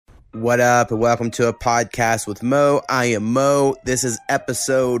What up, and welcome to a podcast with Mo. I am Mo. This is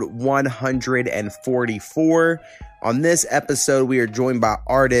episode 144. On this episode, we are joined by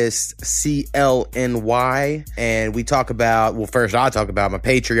artist CLNY, and we talk about, well, first I'll talk about my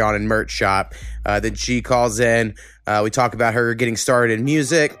Patreon and merch shop that she calls in. We talk about her getting started in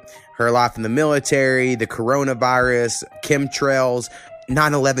music, her life in the military, the coronavirus, chemtrails,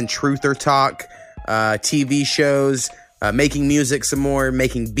 9/11 truther talk, TV shows, making music some more,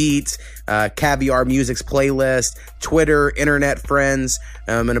 making beats, Caviar Music's playlist, Twitter, internet friends,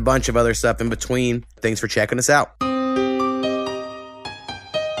 and a bunch of other stuff in between. Thanks for checking us out.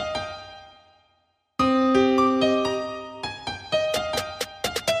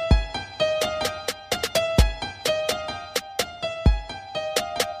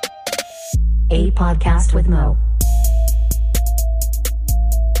 A podcast with Mo.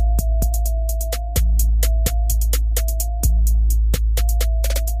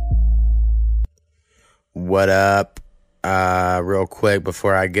 What up? Real quick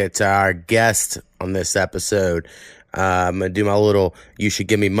before I get to our guest on this episode, I'm going to do my little you should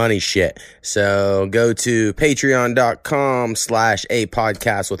give me money shit. So go to patreon.com/a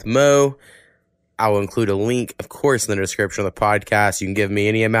podcast with Mo. I will include a link, of course, in the description of the podcast. You can give me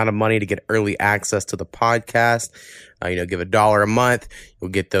any amount of money to get early access to the podcast. Give $1 a month.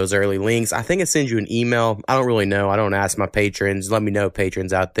 You'll get those early links. I think it sends you an email. I don't really know. I don't ask my patrons. Let me know,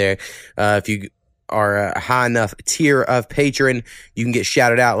 patrons out there. If you are a high enough tier of patron, you can get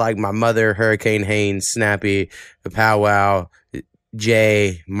shouted out like my mother, Hurricane Haynes, Snappy, the Powwow,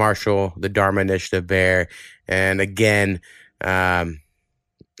 Jay, Marshall, the Dharma Initiative Bear. And again,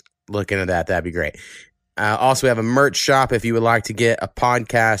 look into that. That'd be great. Also, we have a merch shop if you would like to get a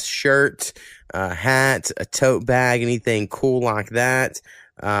podcast shirt, a hat, a tote bag, anything cool like that.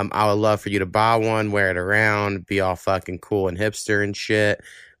 I would love for you to buy one, wear it around, be all fucking cool and hipster and shit.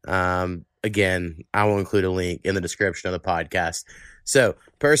 Again, I will include a link in the description of the podcast. So,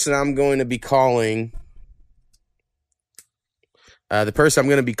 the person I'm going to be calling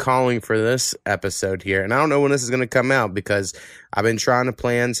for this episode here, and I don't know when this is going to come out because I've been trying to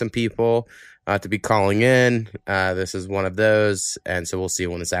plan some people to be calling in. This is one of those, and so we'll see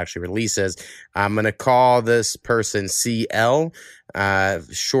when this actually releases. I'm going to call this person CL,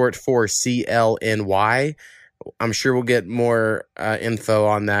 short for CLNY. I'm sure we'll get more info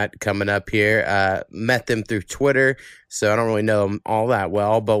on that coming up here. Met them through Twitter, so I don't really know them all that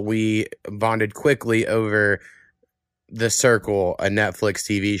well, but we bonded quickly over The Circle, a Netflix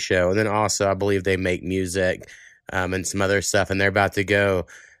TV show, and then also I believe they make music and some other stuff, and they're about to go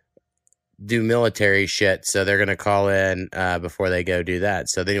do military shit, so they're going to call in before they go do that.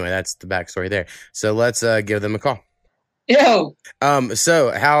 So anyway, that's the backstory there. So let's give them a call. Yo.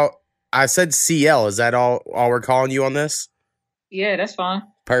 So how... I said CL. Is that all we're calling you on this? Yeah, that's fine.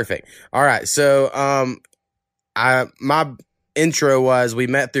 Perfect. All right. So, my intro was we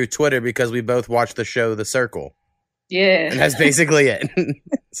met through Twitter because we both watched the show The Circle. Yeah. And that's basically it.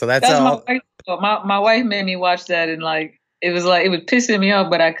 So that's all. My wife made me watch that, and it was pissing me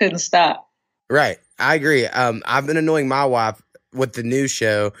off, but I couldn't stop. Right. I agree. I've been annoying my wife with the new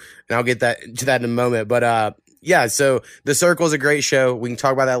show, and I'll get to that in a moment. But yeah, so The Circle is a great show. We can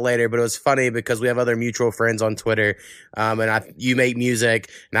talk about that later, but it was funny because we have other mutual friends on Twitter, and you make music,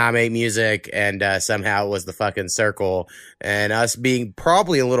 and I make music, and somehow it was the fucking Circle, and us being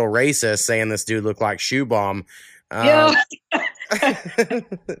probably a little racist, saying this dude looked like Shoe Bomb. But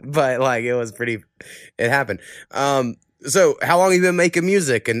it was pretty, it happened. So how long have you been making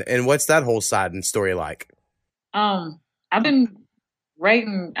music, and what's that whole side and story like? I've been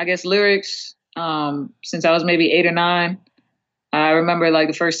writing, I guess, lyrics since I was maybe 8 or 9. I remember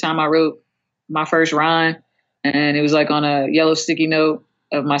the first time I wrote my first rhyme, and it was on a yellow sticky note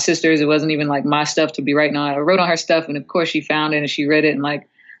of my sister's. It wasn't even my stuff to be writing on. I wrote on her stuff, and of course she found it and she read it in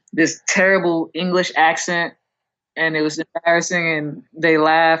this terrible English accent, and it was embarrassing, and they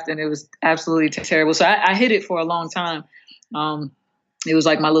laughed, and it was absolutely terrible. So I hid it for a long time. It was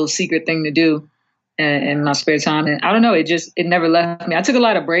my little secret thing to do in my spare time, and I don't know, it never left me. I took a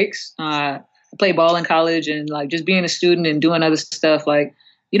lot of breaks. I played ball in college, and just being a student and doing other stuff.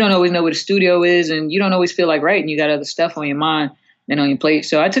 You don't always know what a studio is, and you don't always feel like writing. You got other stuff on your mind and on your plate.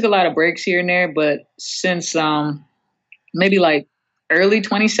 So I took a lot of breaks here and there, but since maybe early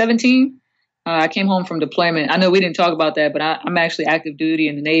 2017, I came home from deployment. I know we didn't talk about that, but I'm actually active duty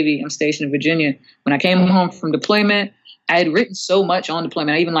in the Navy. I'm stationed in Virginia. When I came home from deployment, I had written so much on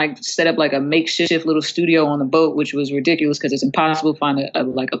deployment. I even set up a makeshift little studio on the boat, which was ridiculous because it's impossible to find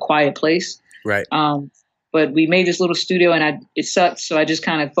a quiet place. Right. But we made this little studio, and it sucked. So I just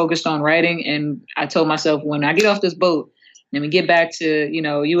kind of focused on writing. And I told myself, when I get off this boat, and we get back to,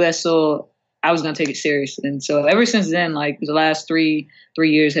 U.S. soil, I was going to take it serious. And so ever since then, like the last three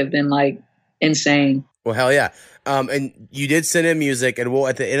years have been like insane. Well, hell yeah. And you did send in music, and we'll,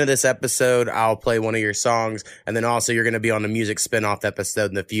 at the end of this episode, I'll play one of your songs. And then also you're going to be on the music spinoff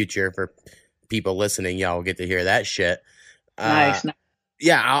episode in the future for people listening. Y'all will get to hear that shit. Nice.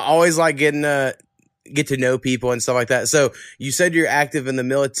 Yeah. I always like getting get to know people and stuff like that. So you said you're active in the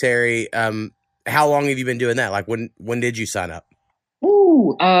military. How long have you been doing that? Like when did you sign up?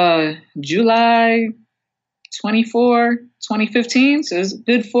 Ooh, July 24, 2015. So it's a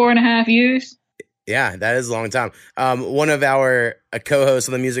good 4.5 years. Yeah, that is a long time. One of our co-hosts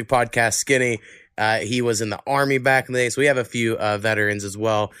on the music podcast, Skinny, he was in the Army back in the day. So we have a few veterans as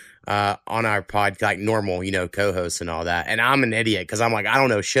well on our pod, like normal, co-hosts and all that. And I'm an idiot because I'm like, I don't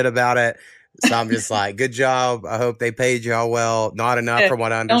know shit about it. So I'm just like, good job. I hope they paid y'all well. Not enough from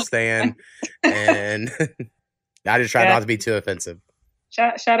what I understand. And I just try not to be too offensive.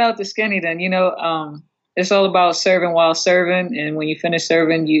 Shout out to Skinny then. It's all about serving while serving. And when you finish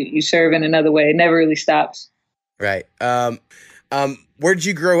serving, you serve in another way. It never really stops. Right. Where did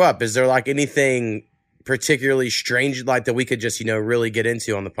you grow up? Is there like anything particularly strange like that we could just, really get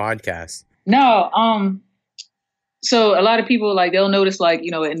into on the podcast? No. So a lot of people, like, they'll notice, like,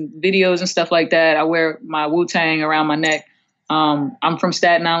 in videos and stuff like that, I wear my Wu-Tang around my neck. I'm from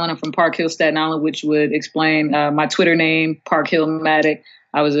Staten Island. I'm from Park Hill, Staten Island, which would explain my Twitter name, parkhILLMATIC.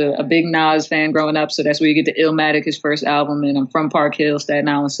 I was a big Nas fan growing up, so that's where you get the Illmatic, his first album, and I'm from Park Hill, Staten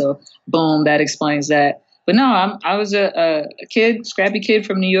Island, so boom, that explains that. But no, I was a kid, scrappy kid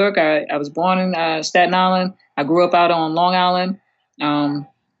from New York. I was born in Staten Island. I grew up out on Long Island.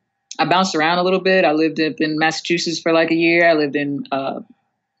 I bounced around a little bit. I lived up in Massachusetts for like a year. I lived in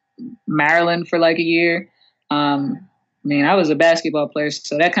Maryland for like a year. I was a basketball player,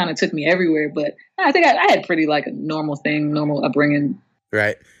 so that kind of took me everywhere. But I think I had pretty like a normal upbringing.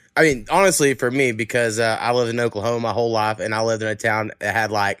 Right. I mean, honestly, for me, because I lived in Oklahoma my whole life, and I lived in a town that had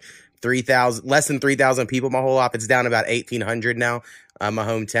like less than 3,000 people my whole life. It's down to about 1,800 now, my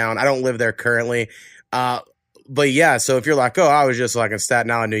hometown. I don't live there currently. But yeah, so if you're like, oh, I was just like in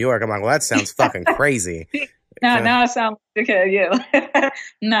Staten Island, New York, I'm like, well, that sounds fucking crazy. Now it sounds okay. Yeah.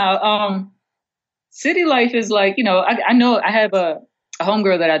 No, city life is like, I know I have a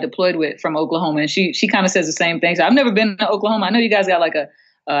homegirl that I deployed with from Oklahoma, and she kind of says the same thing. So I've never been to Oklahoma. I know you guys got like a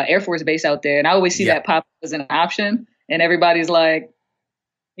Air Force base out there, and I always see that pop as an option, and everybody's like,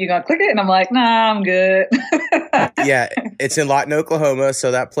 you gonna click it? And I'm like, nah, I'm good. Yeah, it's in Lawton, Oklahoma.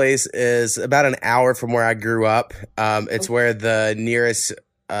 So that place is about an hour from where I grew up. It's where the nearest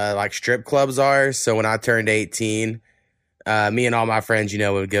like strip clubs are. So when I turned 18, me and all my friends,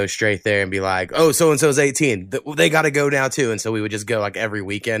 would go straight there and be like, oh, so-and-so's 18. They got to go now too. And so we would just go like every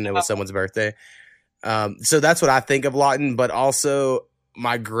weekend. It was someone's birthday. So that's what I think of Lawton. But also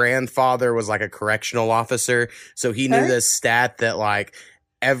my grandfather was like a correctional officer. So he knew this stat that like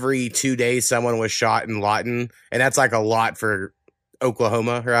every 2 days someone was shot in Lawton. And that's like a lot for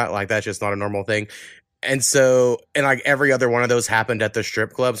Oklahoma, right? Like that's just not a normal thing. And so, and like every other one of those happened at the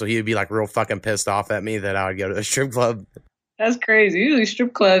strip club. So he would be like real fucking pissed off at me that I would go to the strip club. That's crazy. Usually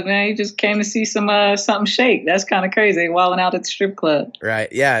strip clubs, man, you just came to see something shake. That's kind of crazy. Wilding out at the strip club. Right.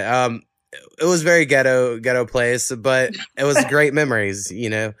 Yeah. It was very ghetto place, but it was great memories.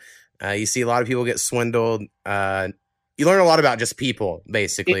 You see a lot of people get swindled. You learn a lot about just people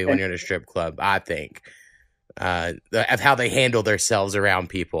basically when you're in a strip club, I think, of how they handle themselves around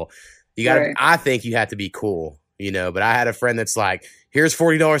people. You got to, I think you have to be cool, but I had a friend that's like, here's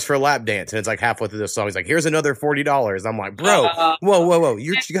 $40 for a lap dance. And it's like halfway through the song, he's like, here's another $40. I'm like, bro, whoa.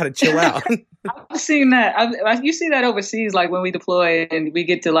 You got to chill out. I've seen that. You see that overseas, like when we deploy and we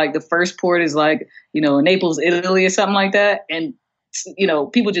get to like the first port is like, Naples, Italy or something like that. And,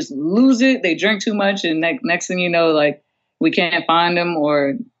 people just lose it. They drink too much. And next thing you know, like we can't find them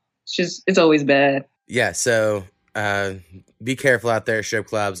or it's always bad. Yeah. So, be careful out there at strip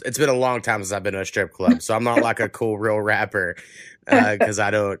clubs. It's been a long time since I've been to a strip club, so I'm not like a cool real rapper because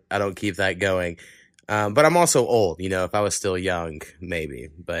I don't keep that going. But I'm also old. If I was still young, maybe.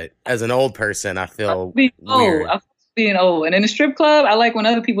 But as an old person, I feel weird. I'm being old, and in the strip club, I like when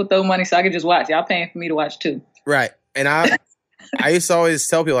other people throw money, so I can just watch. Y'all paying for me to watch too. Right, and I used to always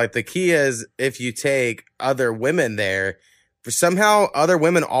tell people like the key is if you take other women there, for somehow other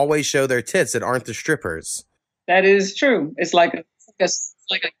women always show their tits that aren't the strippers. That is true. It's like a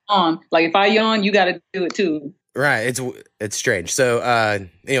yawn. Like if I yawn, you got to do it too. Right. It's strange. So,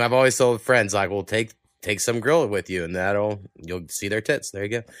 I've always told friends like, well, take some girl with you, and you'll see their tits. There you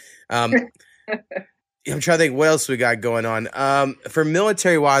go. I'm trying to think what else we got going on. For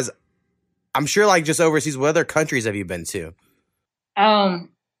military wise, I'm sure like just overseas, what other countries have you been to?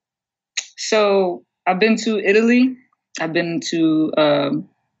 So I've been to Italy. I've been to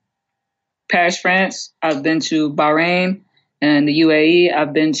Paris, France. I've been to Bahrain and the UAE.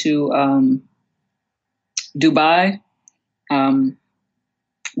 I've been to Dubai.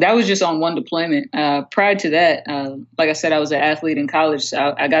 That was just on one deployment. Prior to that, like I said, I was an athlete in college.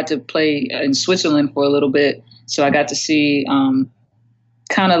 So I got to play in Switzerland for a little bit. So I got to see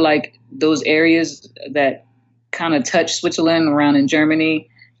kind of like those areas that kind of touch Switzerland around in Germany.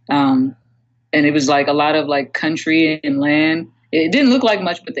 And it was like a lot of like country and land. It didn't look like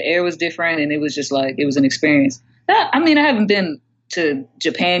much, but the air was different. And it was just like, it was an experience. I mean, I haven't been to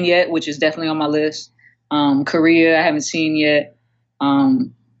Japan yet, which is definitely on my list. Korea, I haven't seen yet.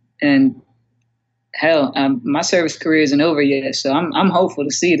 And hell, my service career isn't over yet. So I'm hopeful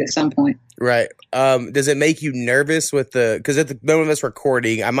to see it at some point. Right. Does it make you nervous with because at the moment of this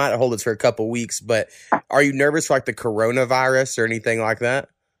recording, I might hold this for a couple weeks, but are you nervous for like the coronavirus or anything like that?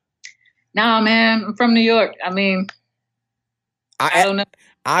 Nah, man, I'm from New York. I mean, I don't know.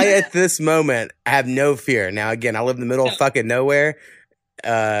 I, at this moment, have no fear. Now, again, I live in the middle of fucking nowhere.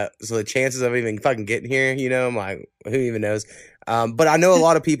 So the chances of even fucking getting here, I'm like, who even knows? But I know a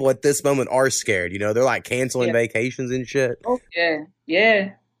lot of people at this moment are scared. They're like canceling vacations and shit. Oh, yeah.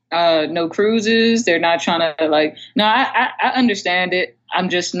 Yeah. No cruises. They're not trying to no, I understand it. I'm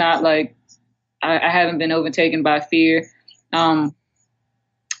just not like, I haven't been overtaken by fear.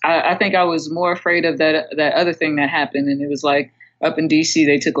 I think I was more afraid of that other thing that happened. And it was like up in DC,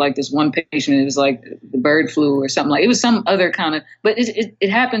 they took like this one patient. It was like the bird flu or something it was some other kind of, but it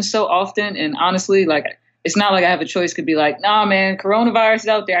happens so often. And honestly, like, it's not like I have a choice to be like, nah, man, coronavirus is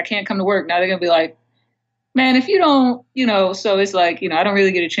out there. I can't come to work. Now they're going to be like, man, if you don't, so it's like, I don't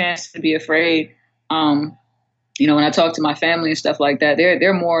really get a chance to be afraid. When I talk to my family and stuff like that,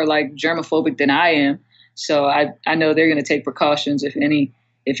 they're more like germophobic than I am. So I know they're going to take precautions if any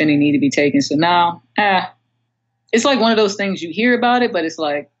need to be taken. So now, it's like one of those things you hear about it, but it's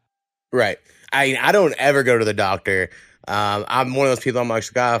like. Right. I don't ever go to the doctor. I'm one of those people, I'm like,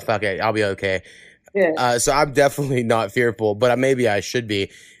 fuck it, I'll be okay. Yeah. So I'm definitely not fearful, but maybe I should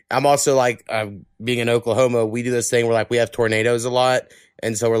be. I'm also like, being in Oklahoma, we do this thing where like we have tornadoes a lot.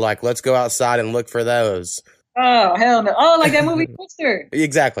 And so we're like, let's go outside and look for those. Oh, hell no. Oh, like that movie Twister.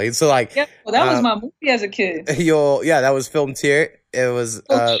 Exactly. So like, yeah, well, that was my movie as a kid. That was filmed here. It was,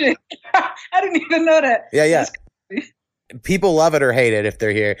 shit. I didn't even know that. Yeah. People love it or hate it if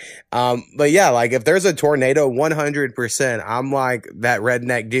they're here. But yeah, like if there's a tornado, 100%, I'm like that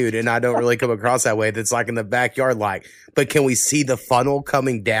redneck dude, and I don't really come across that way. That's like in the backyard, like, but can we see the funnel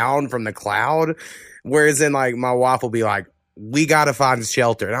coming down from the cloud? Whereas in like my wife will be like, we got to find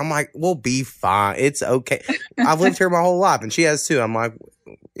shelter. And I'm like, we'll be fine. It's okay. I've lived here my whole life and she has too. I'm like,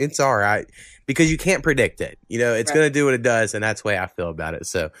 it's all right, because you can't predict it. It's going to do what it does. And that's the way I feel about it.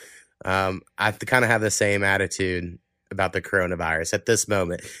 So, I kind of have the same attitude about the coronavirus at this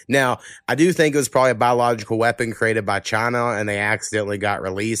moment. Now, I do think it was probably a biological weapon created by China and they accidentally got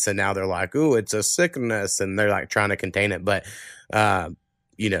released. And now they're like, ooh, it's a sickness. And they're like trying to contain it. But, who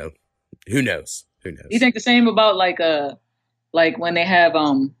knows? Who knows? You think the same about like when they have,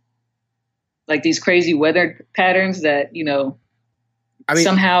 like these crazy weather patterns that,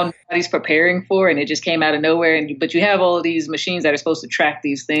 somehow nobody's preparing for, and it just came out of nowhere. But you have all of these machines that are supposed to track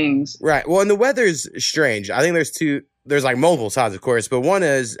these things. Right. Well, and the weather's strange. I think there's like multiple sides, of course, but one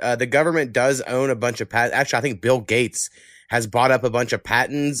is the government does own a bunch of patents. Actually, I think Bill Gates has bought up a bunch of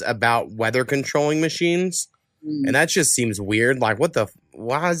patents about weather controlling machines. And that just seems weird. Like,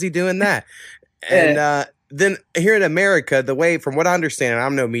 why is he doing that? And then here in America, the way, from what I understand, and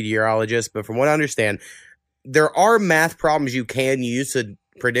I'm no meteorologist, but from what I understand, there are math problems you can use to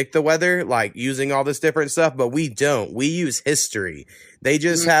predict the weather, like using all this different stuff, but we don't. We use history. They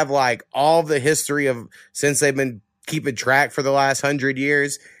just have like all the history of since they've been keeping track for the last 100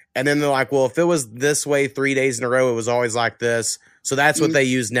 years. And then they're like, well, if it was this way 3 days in a row, it was always like this. So that's what they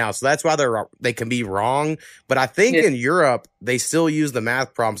use now. So that's why they can be wrong. But I think in Europe, they still use the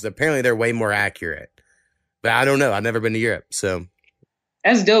math problems. Apparently, they're way more accurate. But I don't know. I've never been to Europe. So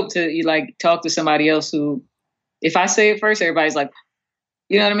that's dope to talk to somebody else who, if I say it first, everybody's like,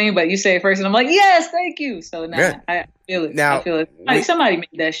 you know what I mean? But you say it first and I'm like, yes, thank you. So now I feel it. Now, I feel it. Somebody made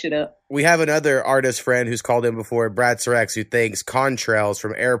that shit up. We have another artist friend who's called in before, Brad Surex, who thinks contrails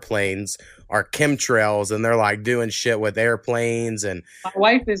from airplanes are chemtrails, and they're like doing shit with airplanes. And my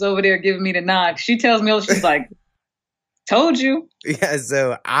wife is over there giving me the nod. She tells me, she's like, told you. Yeah,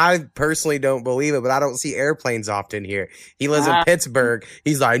 so I personally don't believe it, but I don't see airplanes often here. He lives in Pittsburgh.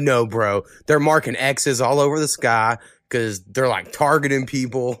 He's like, no, bro, they're marking X's all over the sky because they're like targeting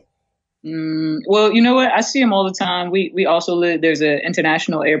people. Well, you know what? I see them all the time. We also live. There's an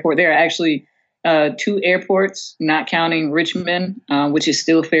international airport. There are actually two airports, not counting Richmond, which is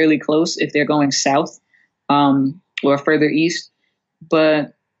still fairly close if they're going south or further east.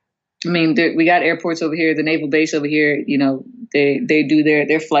 But I mean, we got airports over here. The naval base over here, you know, they do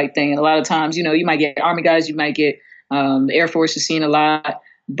their flight thing. And a lot of times, you know, you might get Army guys, you might get the Air Force is seen a lot,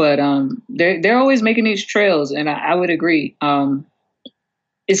 but they're always making these trails, and I would agree.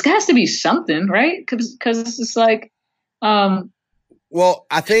 It's got to be something, right? Because it's just like, well,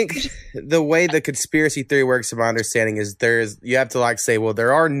 I think the way the conspiracy theory works, to my understanding, is you have to like say, well,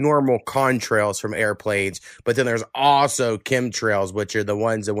 there are normal contrails from airplanes, but then there's also chemtrails, which are the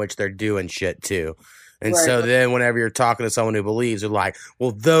ones in which they're doing shit too. And right. So then whenever you're talking to someone who believes, they're like,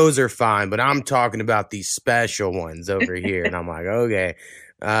 well, those are fine, but I'm talking about these special ones over here. And I'm like, okay.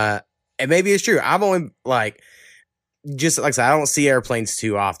 And maybe it's true. I've only just like I said, I don't see airplanes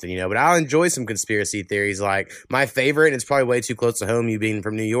too often, you know, but I'll enjoy some conspiracy theories. Like my favorite, and it's probably way too close to home, you being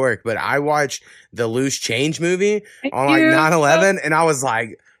from New York, but I watched the Loose Change movie on like 9/11, and I was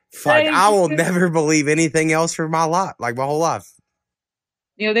like, fuck, I will never believe anything else for my life, like my whole life.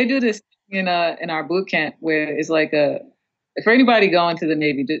 You know, they do this in our boot camp where it's like for anybody going to the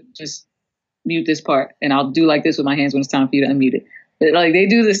Navy, just mute this part, and I'll do like this with my hands when it's time for you to unmute it. But like they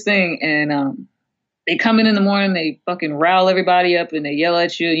do this thing, and they come in the morning, they fucking rile everybody up, and they yell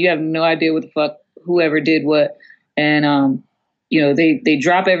at you. You have no idea what the fuck whoever did what, and you know they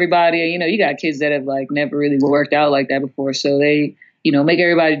drop everybody. And, you know, you got kids that have like never really worked out like that before, so they, you know, make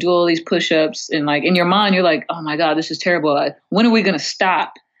everybody do all these push-ups, and like in your mind you're like, oh my god, this is terrible. When are we gonna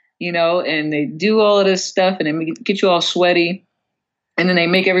stop? You know, and they do all of this stuff, and they get you all sweaty, and then they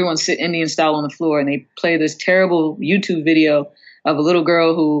make everyone sit Indian style on the floor, and they play this terrible YouTube video of a little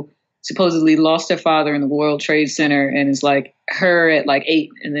girl who supposedly lost her father in the World Trade Center, and it's like her at like 8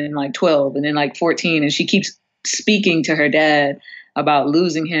 and then like 12 and then like 14. And she keeps speaking to her dad about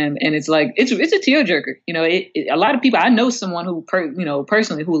losing him. And it's like, it's a tearjerker. You know, a lot of people, I know someone who,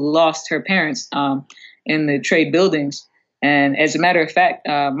 personally who lost her parents in the trade buildings. And as a matter of fact,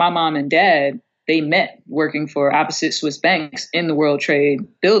 my mom and dad, they met working for opposite Swiss banks in the World Trade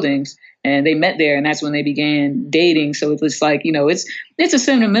buildings. And they met there, and that's when they began dating. So it was like, you know, it's a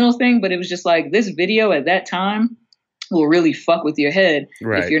sentimental thing, but it was just like this video at that time will really fuck with your head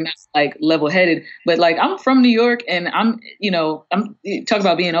if you're not like level headed. But like, I'm from New York, and I'm talk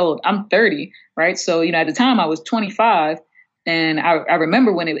about being old. I'm 30, right? So, you know, at the time I was 25, and I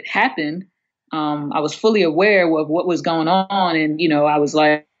remember when it happened. I was fully aware of what was going on, and you know, I was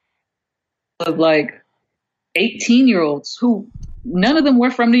like, of like 18-year-olds who none of them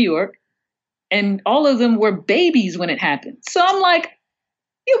were from New York. And all of them were babies when it happened. So I'm like,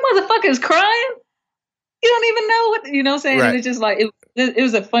 you motherfuckers crying? You don't even know what, you know what I'm saying? Right. And it's just like, it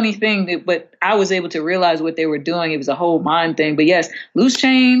was a funny thing, but I was able to realize what they were doing. It was a whole mind thing. But yes, Loose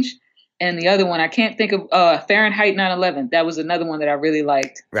Change, and the other one, I can't think of, Fahrenheit 9/11. That was another one that I really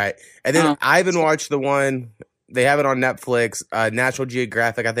liked. Right. And then I even watched the one, they have it on Netflix, National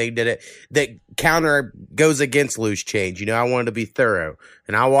Geographic, I think, did it, that goes against Loose Change. You know, I wanted to be thorough.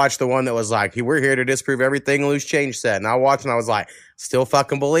 And I watched the one that was like, we're here to disprove everything Loose Change said. And I watched and I was like, still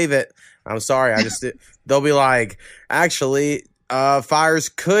fucking believe it. I'm sorry. They'll be like, actually, fires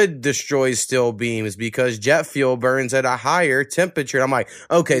could destroy steel beams because jet fuel burns at a higher temperature. And I'm like,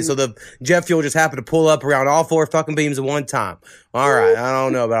 okay, so the jet fuel just happened to pull up around all 4 fucking beams at one time. All right. I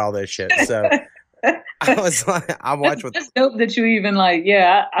don't know about all this shit. So I was like, I watched with. It's dope that you even like,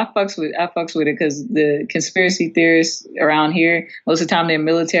 yeah, I fucks with it because the conspiracy theorists around here, most of the time they're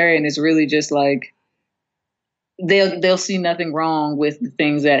military, and it's really just like they'll see nothing wrong with the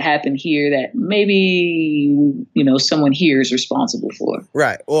things that happen here that maybe, you know, someone here is responsible for.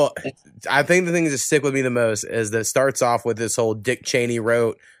 Right. Well, I think the things that stick with me the most is that it starts off with this whole Dick Cheney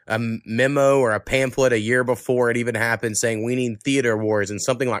wrote a memo or a pamphlet a year before it even happened saying we need theater wars and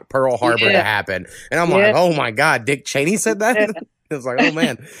something like Pearl Harbor to happen. And I'm like, oh my God, Dick Cheney said that? Yeah. It was like, oh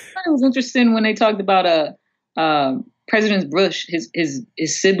man. It was interesting when they talked about President Bush,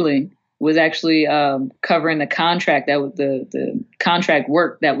 his sibling was actually covering the contract that was the contract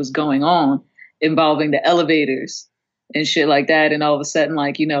work that was going on involving the elevators and shit like that. And all of a sudden,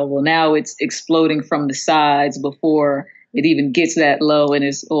 like, you know, well, now it's exploding from the sides before it even gets that low. And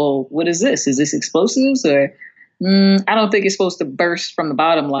it's, oh, what is this? Is this explosives? Or I don't think it's supposed to burst from the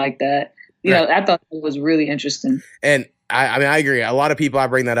bottom like that. You know, I thought it was really interesting. And I mean, I agree. A lot of people I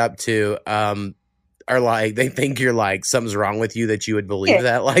bring that up to are like, they think you're like, something's wrong with you that you would believe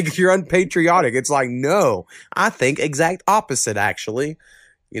that. Like, you're unpatriotic. It's like, no, I think exact opposite, actually.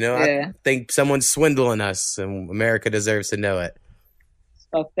 You know, I think someone's swindling us and America deserves to know it.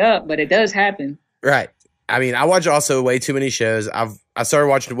 fucked up, but it does happen. Right. I mean, I watch also way too many shows. I started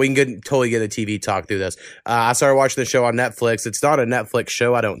watching. We can totally get a TV talk through this. I started watching the show on Netflix. It's not a Netflix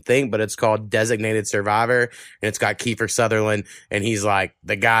show, I don't think, but it's called Designated Survivor, and it's got Kiefer Sutherland, and he's like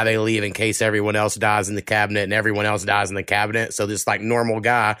the guy they leave in case everyone else dies in the cabinet, and everyone else dies in the cabinet. So this like normal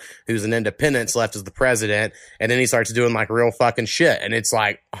guy who's an independent's left as the president, and then he starts doing like real fucking shit, and it's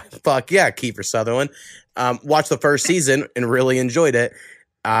like, fuck yeah, Kiefer Sutherland. Watched the first season and really enjoyed it.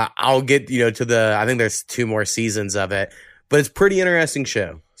 I'll get, to I think there's 2 more seasons of it, but it's pretty interesting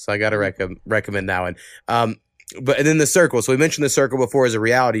show. So I got to recommend that one. And then The Circle. So we mentioned The Circle before as a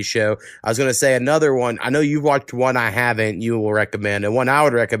reality show. I was going to say another one. I know you've watched one I haven't, you will recommend. And one I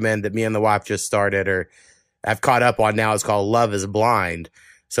would recommend that me and the wife just started or have caught up on now is called Love is Blind.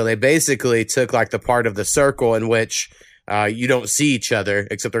 So they basically took like the part of The Circle in which you don't see each other,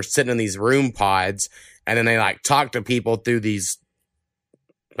 except they're sitting in these room pods. And then they like talk to people through these,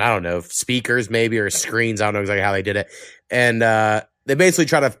 I don't know, speakers maybe or screens. I don't know exactly how they did it. And they basically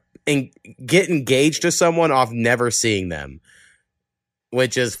try to get engaged to someone off never seeing them,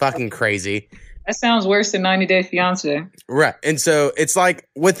 which is fucking crazy. That sounds worse than 90 Day Fiance. Right. And so it's like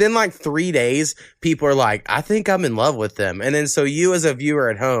within like 3 days, people are like, I think I'm in love with them. And then so you as a viewer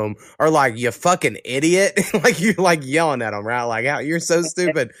at home are like, you fucking idiot. Like you're like yelling at them, right? Like, you're so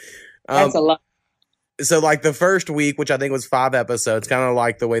stupid. That's a lot. So like the first week, which I think was 5 episodes, kind of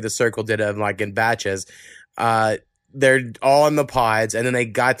like the way The Circle did it, like in batches, they're all in the pods, and then they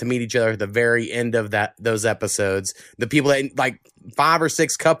got to meet each other at the very end of those episodes. The people that like 5 or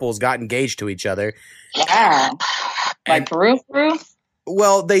 6 couples got engaged to each other. Yeah. Like for real?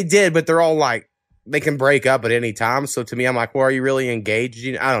 Well, they did, but they're all like, they can break up at any time. So to me, I'm like, well, are you really engaged?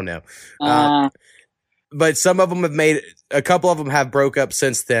 I don't know. But some of them a couple of them have broke up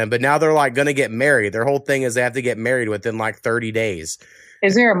since then, but now they're like going to get married. Their whole thing is they have to get married within like 30 days.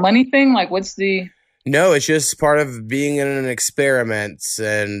 Is there a money thing? Like what's the... No, it's just part of being in an experiment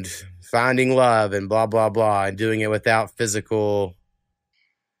and finding love and blah, blah, blah, and doing it without physical.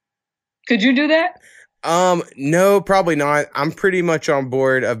 Could you do that? No, probably not. I'm pretty much on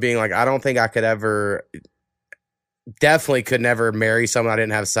board of being like, I don't think I could ever... Definitely could never marry someone I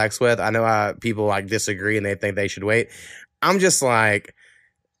didn't have sex with. I know people like disagree and they think they should wait. I'm just like,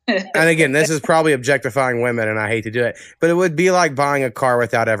 and again, this is probably objectifying women and I hate to do it, but it would be like buying a car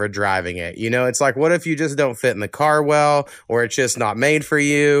without ever driving it. It's like, what if you just don't fit in the car well, or it's just not made for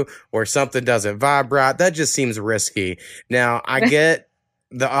you, or something doesn't vibrate? That just seems risky. Now I get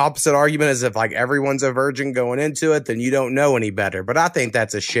the opposite argument is if like everyone's a virgin going into it, then you don't know any better. But I think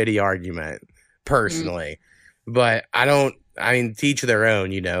that's a shitty argument personally. But teach their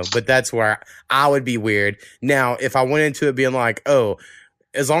own, but that's where I would be weird. Now, if I went into it being like, oh,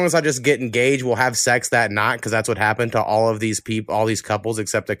 as long as I just get engaged, we'll have sex that night, because that's what happened to all of these people, all these couples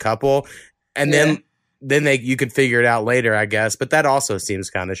except a couple. And then you could figure it out later, I guess. But that also seems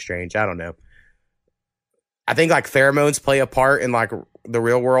kind of strange. I don't know. I think like pheromones play a part in like the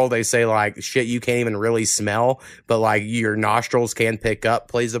real world. They say like shit you can't even really smell, but like your nostrils can pick up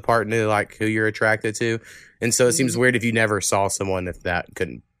plays a part into like who you're attracted to. And so it seems weird if you never saw someone if that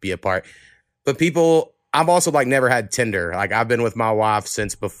couldn't be a part. But I've also like never had Tinder. Like I've been with my wife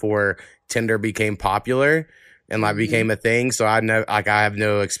since before Tinder became popular and like became a thing. So I have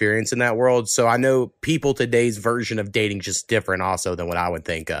no experience in that world. So I know people today's version of dating just different also than what I would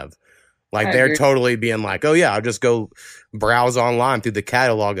think of. Like they're totally being like, oh yeah, I'll just go browse online through the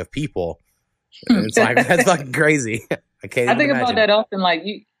catalog of people. And it's like, that's fucking crazy. I think imagine. About that often. Like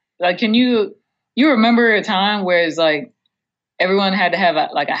can you remember a time where it's like everyone had to have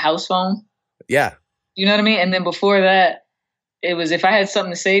a house phone? Yeah. You know what I mean? And then before that, it was if I had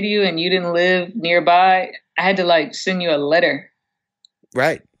something to say to you and you didn't live nearby, I had to like send you a letter.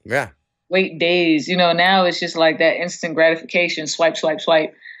 Right. Yeah. Wait days. Now it's just like that instant gratification, swipe, swipe,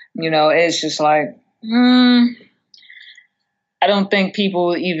 swipe. It's just like, I don't think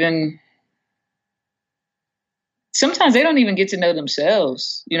people even, sometimes they don't even get to know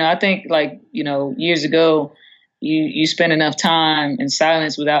themselves. I think like, years ago, you spend enough time in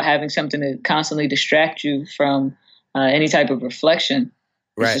silence without having something to constantly distract you from any type of reflection.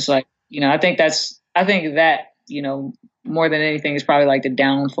 Right. It's just like, I think that, more than anything is probably like the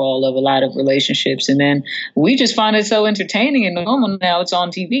downfall of a lot of relationships. And then we just find it so entertaining and normal now it's on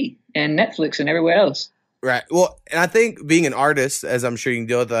TV and Netflix and everywhere else. Right. Well, and I think being an artist, as I'm sure you can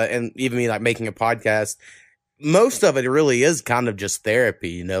deal with, and even me like making a podcast, most of it really is kind of just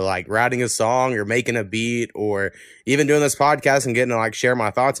therapy, like writing a song or making a beat or even doing this podcast and getting to like share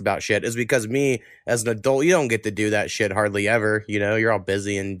my thoughts about shit is because me as an adult, you don't get to do that shit hardly ever. You're all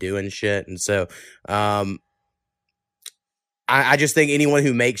busy and doing shit. And so, I just think anyone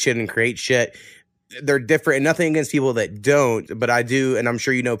who makes shit and creates shit, they're different. And nothing against people that don't, but I do, and I'm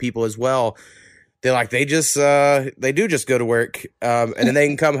sure you know people as well. They're like, they do just go to work, and then they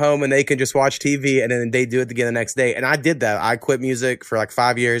can come home and they can just watch TV, and then they do it again the next day. And I did that. I quit music for like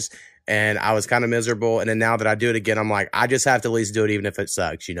 5 years, and I was kind of miserable. And then now that I do it again, I'm like, I just have to at least do it, even if it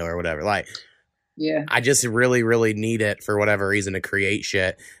sucks, or whatever. Like, yeah, I just really, really need it for whatever reason to create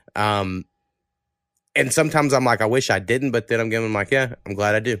shit. And sometimes I'm like, I wish I didn't, but then I'm like, yeah, I'm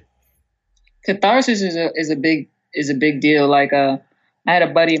glad I do. Catharsis is a big deal. Like, I had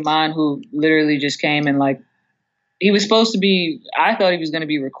a buddy of mine who literally just came and like, he was supposed to be, I thought he was going to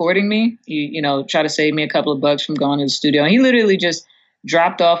be recording me, try to save me a couple of bucks from going to the studio. And he literally just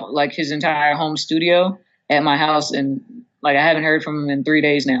dropped off like his entire home studio at my house. And like, I haven't heard from him in 3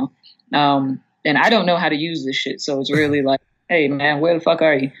 days now. And I don't know how to use this shit. So it's really like, hey man, where the fuck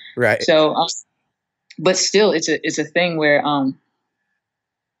are you? Right. So, but still it's a thing where,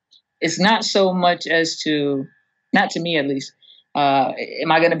 it's not so much as to, not to me at least,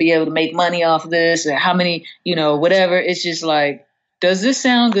 am I going to be able to make money off of this, or how many, whatever. It's just like, does this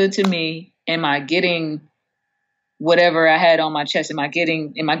sound good to me? Am I getting whatever I had on my chest? Am I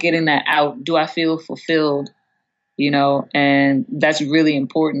getting that out? Do I feel fulfilled? And that's really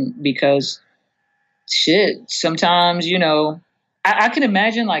important, because shit, sometimes, I can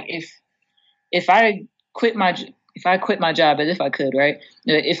imagine like if I quit my job, as if I could, right?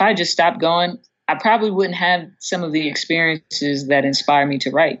 If I just stopped going, I probably wouldn't have some of the experiences that inspire me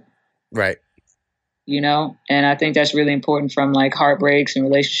to write. Right. And I think that's really important, from like heartbreaks and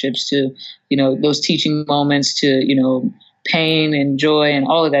relationships to, those teaching moments to, pain and joy and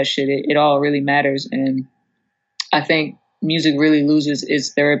all of that shit. It all really matters. And I think music really loses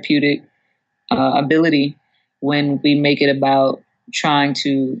its therapeutic ability when we make it about trying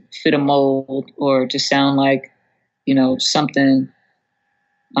to fit a mold or to sound like, something,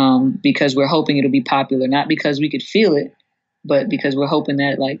 because we're hoping it'll be popular, not because we could feel it, but because we're hoping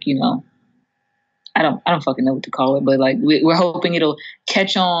that, like, I don't fucking know what to call it, but like we're hoping it'll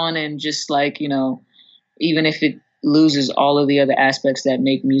catch on, and just like, even if it loses all of the other aspects that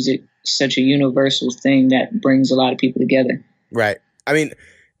make music such a universal thing that brings a lot of people together. Right. I mean,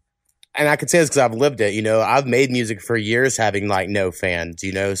 and I could say this because I've lived it, I've made music for years having like no fans,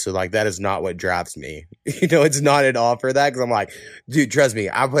 so like that is not what drives me. It's not at all for that, because I'm like, dude, trust me,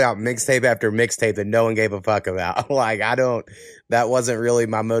 I put out mixtape after mixtape that no one gave a fuck about. Like, that wasn't really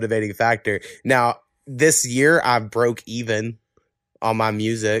my motivating factor. Now, this year I broke even on my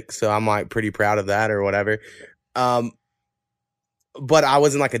music, so I'm like pretty proud of that or whatever. But I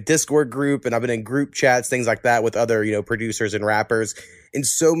was in like a Discord group, and I've been in group chats, things like that, with other, producers and rappers. And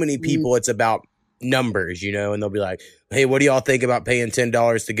so many people, it's about numbers, and they'll be like, hey, what do y'all think about paying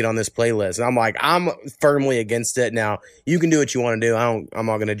 $10 to get on this playlist? And I'm like, I'm firmly against it. Now, you can do what you want to do. I'm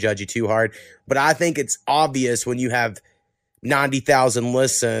not going to judge you too hard. But I think it's obvious when you have 90,000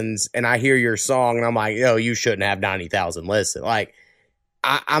 listens and I hear your song and I'm like, yo, you shouldn't have 90,000 listens. Like,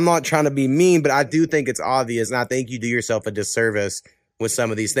 I'm not trying to be mean, but I do think it's obvious, and I think you do yourself a disservice with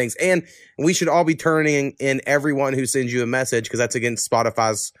some of these things. And we should all be turning in everyone who sends you a message, because that's against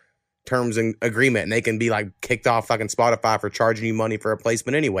Spotify's terms and agreement, and they can be like kicked off fucking Spotify for charging you money for a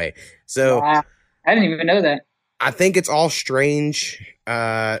placement anyway. So wow. I didn't even know that. I think it's all strange,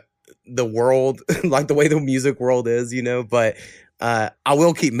 the world, like the way the music world is, but I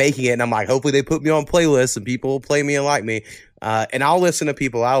will keep making it, and I'm like, hopefully they put me on playlists and people will play me and like me. And I'll listen to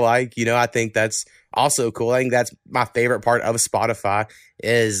people I like, I think that's also cool. I think that's my favorite part of Spotify,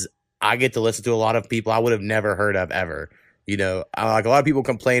 is I get to listen to a lot of people I would have never heard of ever. Like a lot of people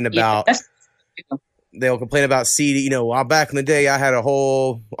complain about, they'll complain about CD, while back in the day I had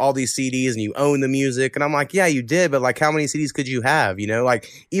all these CDs and you own the music. And I'm like, yeah, you did. But like, how many CDs could you have?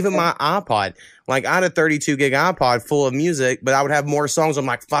 Like even my iPod, like I had a 32 gig iPod full of music, but I would have more songs. I'm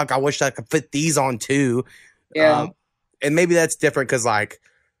like, fuck, I wish I could fit these on too. Yeah. And maybe that's different, because like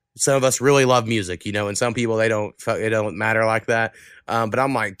some of us really love music, and some people it don't matter like that. But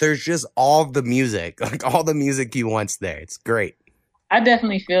I'm like, there's just all the music, like all the music you want's there. It's great. I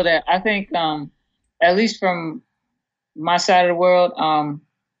definitely feel that. I think, at least from my side of the world,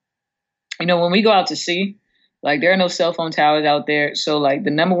 when we go out to sea, like there are no cell phone towers out there. So like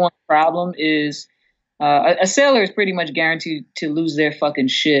the number one problem is a sailor is pretty much guaranteed to lose their fucking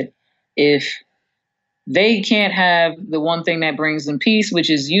shit if they can't have the one thing that brings them peace, which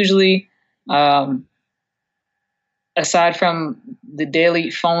is usually, aside from the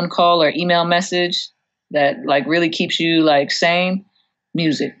daily phone call or email message that like really keeps you like sane,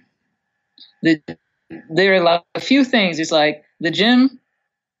 music. There are like a few things. It's like the gym,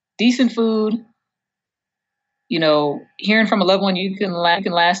 decent food, hearing from a loved one, you can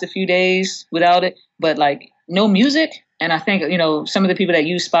last a few days without it, but like no music. And I think, some of the people that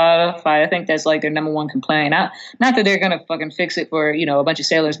use Spotify, I think that's like their number one complaint. Not that they're going to fucking fix it for, a bunch of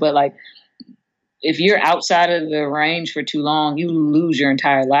sailors, but like if you're outside of the range for too long, you lose your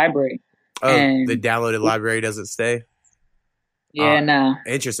entire library. Oh, and the downloaded library doesn't stay? Yeah, no.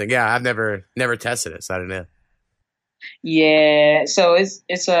 Interesting. Yeah, I've never tested it, so I don't know. Yeah, so it's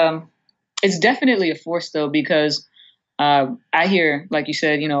definitely a force though, because I hear, like you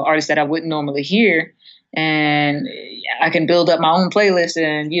said, artists that I wouldn't normally hear, and I can build up my own playlist,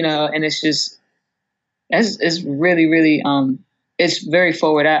 and and it's just it's really, really it's very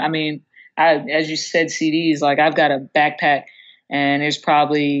forward. I mean, as you said, CDs, like I've got a backpack. And there's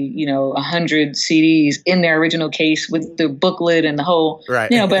probably, 100 CDs in their original case with the booklet and the whole, right.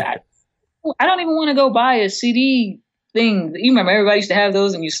 But I don't even want to go buy a CD thing. You remember everybody used to have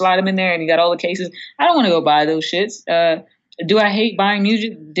those and you slide them in there and you got all the cases. I don't want to go buy those shits. Do I hate buying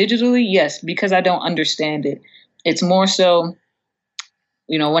music digitally? Yes, because I don't understand it. It's more so,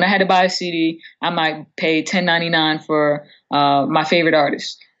 when I had to buy a CD, I might pay $10.99 for my favorite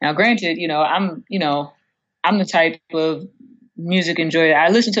artist. Now, granted, I'm the type of music enjoyer. I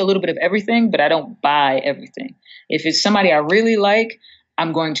listen to a little bit of everything, but I don't buy everything. If it's somebody I really like,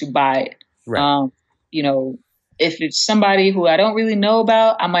 I'm going to buy it. Right. If it's somebody who I don't really know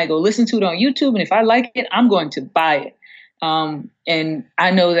about, I might go listen to it on YouTube, and if I like it, I'm going to buy it. And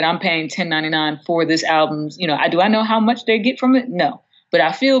I know that I'm paying $10.99 for this album. Do I know how much they get from it? No, but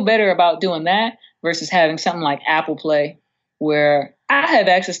I feel better about doing that versus having something like Apple Play, where I have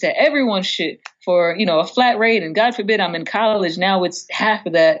access to everyone's shit for, a flat rate. And God forbid I'm in college. Now it's half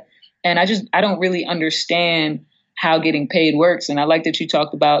of that. And I don't really understand how getting paid works. And I like that you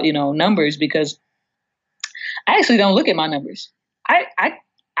talked about, numbers, because I actually don't look at my numbers.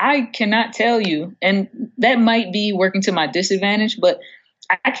 I cannot tell you, and that might be working to my disadvantage, but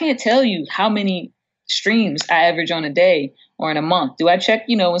I can't tell you how many streams I average on a day or in a month. Do I check,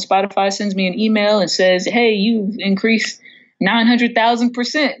 when Spotify sends me an email and says, hey, you've increased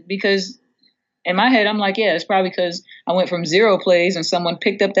 900,000%, because in my head, I'm like, yeah, it's probably because I went from 0 plays and someone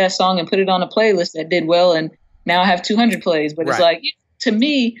picked up that song and put it on a playlist that did well. And now I have 200 plays, but It's like, to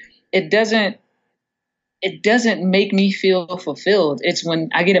me, it doesn't make me feel fulfilled. It's when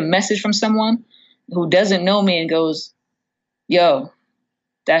I get a message from someone who doesn't know me and goes, yo,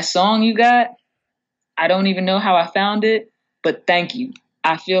 that song you got, I don't even know how I found it, but thank you.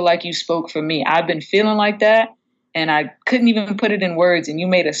 I feel like you spoke for me. I've been feeling like that. And I couldn't even put it in words, and you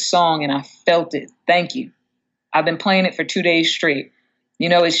made a song and I felt it. Thank you. I've been playing it for 2 days straight.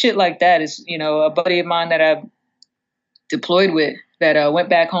 It's shit like that. It's, a buddy of mine that I've deployed with that went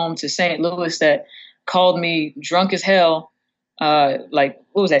back home to St. Louis that called me drunk as hell. What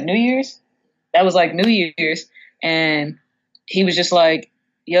was that, New Year's? That was like New Year's. And he was just like,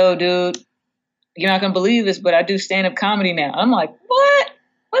 yo, dude, you're not going to believe this, but I do stand-up comedy now. I'm like, what?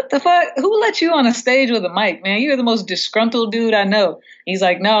 What the fuck? Who let you on a stage with a mic, man? You're the most disgruntled dude I know. He's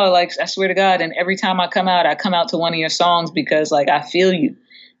like, no, like, I swear to God. And every time I come out to one of your songs because, like, I feel you.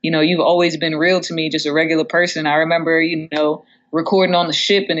 You've always been real to me, just a regular person. I remember, recording on the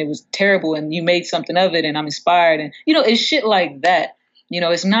ship and it was terrible and you made something of it and I'm inspired. And, it's shit like that.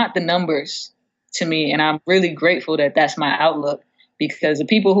 It's not the numbers to me. And I'm really grateful that that's my outlook, because the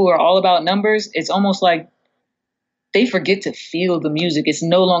people who are all about numbers, it's almost like they forget to feel the music. It's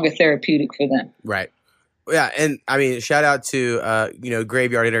no longer therapeutic for them. Right. Yeah. And I mean, shout out to,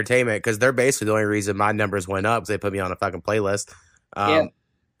 Graveyard Entertainment, because they're basically the only reason my numbers went up, because they put me on a fucking playlist.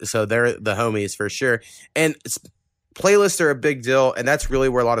 So they're the homies for sure. And playlists are a big deal. And that's really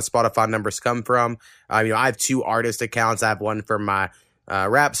where a lot of Spotify numbers come from. I have 2 artist accounts. I have one for my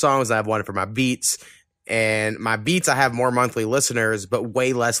rap songs. I have one for my beats. And my beats, I have more monthly listeners, but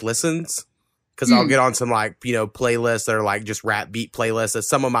way less listens. Because I'll get on some playlists that are like just rap beat playlists that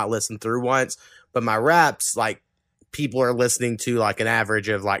someone might listen through once. But my raps, like, people are listening to like an average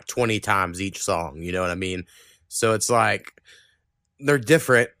of like 20 times each song. You know what I mean? So it's like they're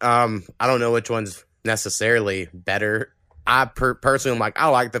different. I don't know which one's necessarily better. I personally am like, I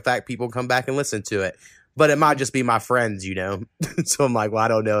like the fact people come back and listen to it. But it might just be my friends, So I'm like, well, I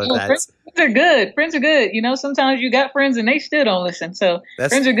don't know if that's... Friends are good. Friends are good. Sometimes you got friends and they still don't listen. So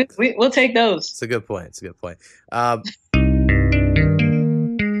friends are good. We'll take those. It's a good point.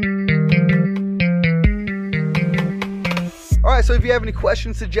 All right, so if you have any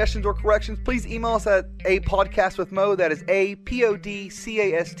questions, suggestions, or corrections, please email us at apodcastwithmo. That is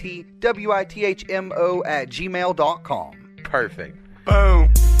apodcastwithmo@gmail.com. Perfect.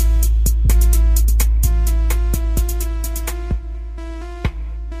 Boom.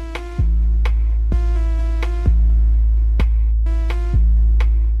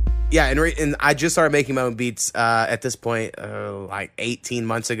 Yeah, and I just started making my own beats at this point, like 18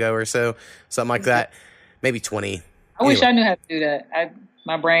 months ago or so, something like that, maybe 20. I wish I knew how to do that.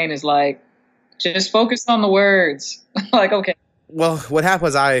 My brain is like, just focus on the words. Like, okay. Well, what happened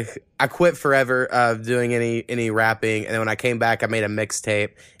was I quit forever of doing any rapping, and then when I came back, I made a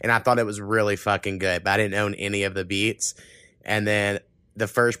mixtape, and I thought it was really fucking good, but I didn't own any of the beats. And then the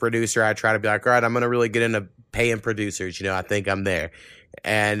first producer, I tried to be like, all right, I'm gonna really get into paying producers. You know, I think I'm there.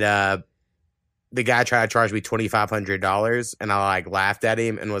 And the guy tried to charge me $2,500, and I like laughed at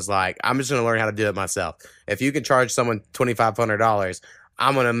him and was like, I'm just gonna learn how to do it myself. If you can charge someone $2,500,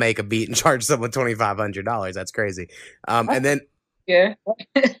 I'm gonna make a beat and charge someone $2,500. That's crazy. And then yeah,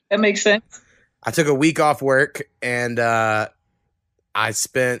 that makes sense. I took a week off work, and I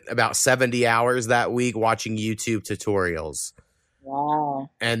spent about 70 hours that week watching YouTube tutorials. Wow.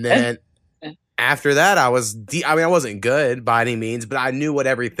 And then after that, I wasn't good by any means, but I knew what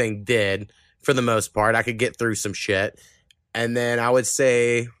everything did for the most part. I could get through some shit. And then I would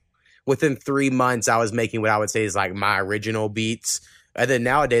say within 3 months, I was making what I would say is like my original beats. And then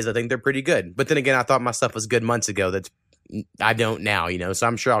nowadays, I think they're pretty good. But then again, I thought my stuff was good months ago. I don't now, you know, so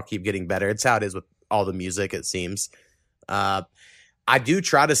I'm sure I'll keep getting better. It's how it is with all the music, it seems. I do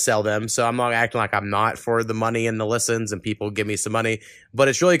try to sell them, so I'm not acting like I'm not for the money and the listens and people give me some money, but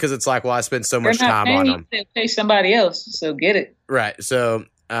it's really because it's like, well, I spend so much time on them. Pay somebody else, so get it. Right, so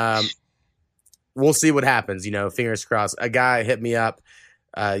we'll see what happens, you know, fingers crossed. A guy hit me up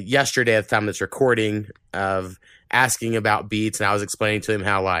yesterday at the time of this recording of asking about beats, and I was explaining to him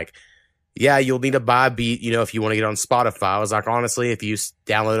how, like, yeah, you'll need to buy a beat, you know, if you want to get on Spotify. I was like, honestly, if you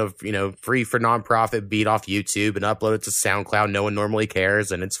download a, you know, free for nonprofit beat off YouTube and upload it to SoundCloud, no one normally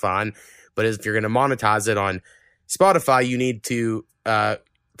cares and it's fine. But if you're going to monetize it on Spotify, you need to,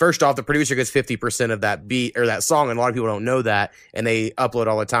 first off, the producer gets 50% of that beat or that song. And a lot of people don't know that, and they upload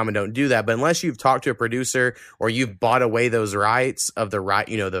all the time and don't do that. But unless you've talked to a producer or you've bought away those rights of the right,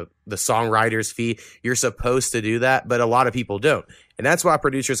 you know, the songwriter's fee, you're supposed to do that. But a lot of people don't. And that's why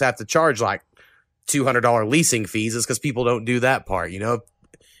producers have to charge like $200 leasing fees, is because people don't do that part. You know,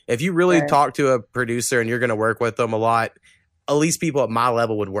 if you really talk to a producer and you're going to work with them a lot, at least people at my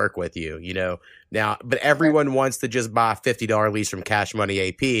level would work with you, you know. Now, but everyone wants to just buy a $50 lease from Cash Money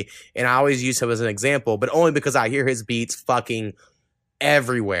AP. And I always use him as an example, but only because I hear his beats fucking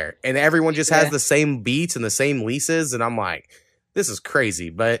everywhere. And everyone just has the same beats and the same leases. And I'm like, this is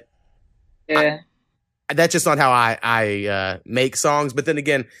crazy. But that's just not how I make songs. But then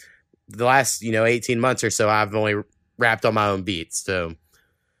again, the last, you know, 18 months or so, I've only rapped on my own beats. So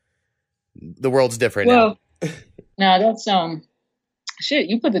the world's different now. No, that's shit.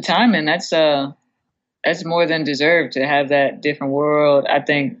 You put the time in. That's more than deserved to have that different world. I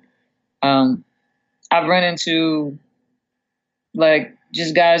think I've run into like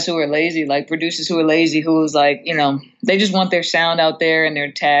just guys who are lazy, like producers who are lazy, who's like, you know, they just want their sound out there and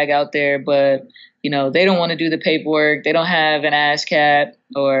their tag out there, but you know, they don't want to do the paperwork. They don't have an ASCAP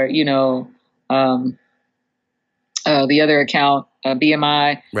or, you know, the other account,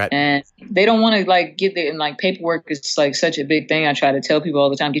 BMI. Right. And they don't want to like get there, and like paperwork is like such a big thing. I try to tell people all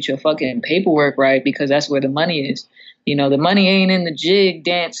the time, get your fucking paperwork right, because that's where the money is. You know, the money ain't in the jig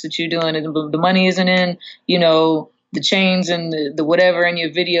dance that you're doing. The money isn't in, you know, the chains and the whatever in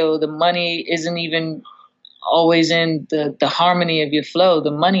your video. The money isn't even always in the harmony of your flow.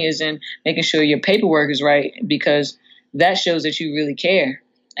 The money is in making sure your paperwork is right, because that shows that you really care.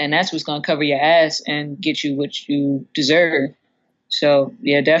 And that's what's going to cover your ass and get you what you deserve. So,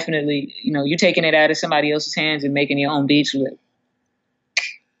 yeah, definitely, you know, you're taking it out of somebody else's hands and making your own beats with.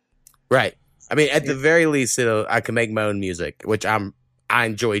 Right. I mean, at the very least, I can make my own music, which I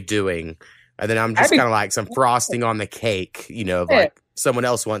enjoy doing. And then I'm just kind of like some frosting on the cake, you know, like someone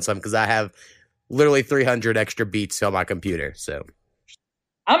else wants some, because I have literally 300 extra beats on my computer. So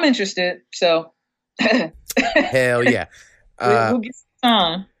I'm interested. So hell yeah. We'll get some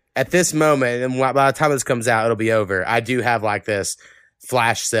time. At this moment, and by the time this comes out, it'll be over. I do have like this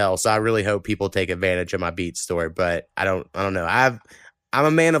flash sale, so I really hope people take advantage of my beat store. But I don't know. I'm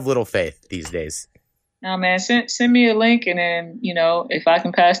a man of little faith these days. No, man, send me a link, and then, you know, if I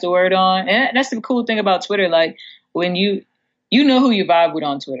can pass the word on. And that's the cool thing about Twitter. Like, when you know who you vibe with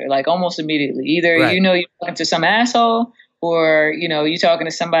on Twitter, like almost immediately. Either you know you're talking to some asshole, or, you know, you're talking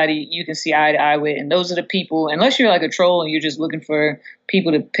to somebody you can see eye to eye with. And those are the people, unless you're like a troll and you're just looking for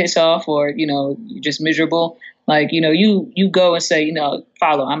people to piss off, or, you know, you're just miserable. Like, you know, you go and say, you know,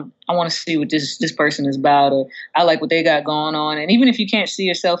 follow, I want to see what this person is about, or I like what they got going on. And even if you can't see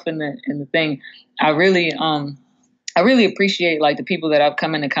yourself in the thing, I really appreciate like the people that I've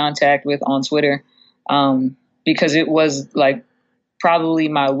come into contact with on Twitter, because it was like probably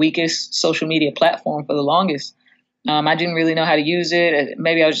my weakest social media platform for the longest. I didn't really know how to use it.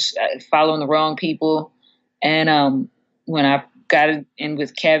 Maybe I was just following the wrong people. And when I got in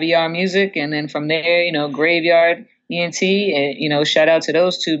with Caviar Music, and then from there, Graveyard ENT, shout out to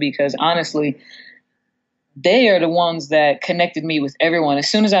those two, because honestly, they are the ones that connected me with everyone. As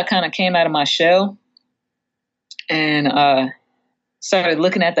soon as I kind of came out of my shell and started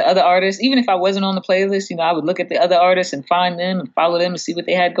looking at the other artists, even if I wasn't on the playlist, I would look at the other artists and find them and follow them and see what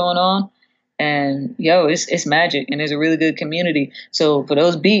they had going on. And it's magic, and there's a really good community. So for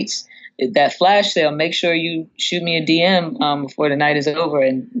those beats, that flash sale, make sure you shoot me a DM before the night is over,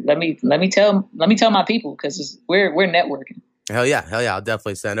 and let me tell my people, because we're networking. Hell yeah, I'll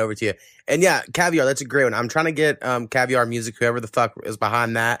definitely send it over to you. And yeah, Caviar, that's a great one. I'm trying to get Caviar Music, whoever the fuck is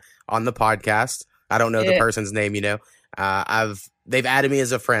behind that, on the podcast. I don't know the person's name, they've added me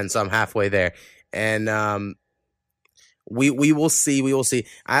as a friend, so I'm halfway there. And we will see.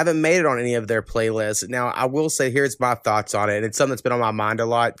 I haven't made it on any of their playlists. Now, I will say, here's my thoughts on it. And it's something that's been on my mind a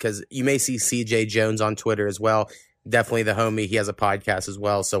lot, because you may see CJ Jones on Twitter as well. Definitely the homie. He has a podcast as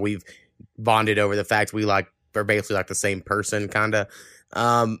well. So we've bonded over the fact we're basically like the same person, kind of.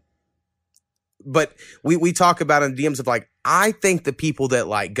 But we talk about in DMs of I think the people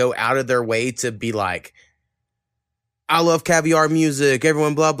that go out of their way to be like, I love Caviar Music,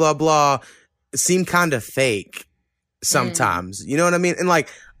 everyone blah, blah, blah, seem kind of fake sometimes. You know what I mean? And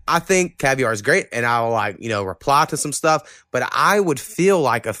I think Caviar is great, and I'll reply to some stuff, but I would feel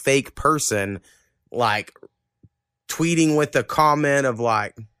like a fake person tweeting with a comment of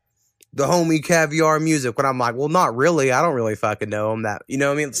the homie Caviar Music, when I'm well, not really. I don't really fucking know him, that, you know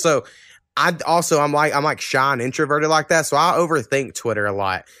what I mean? So I'm shy and introverted like that. So I overthink Twitter a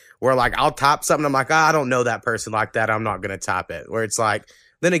lot, where I'll type something. I'm I don't know that person like that. I'm not going to type it, where it's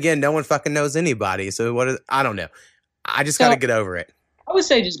then again, no one fucking knows anybody. So I don't know. I just got to get over it. I would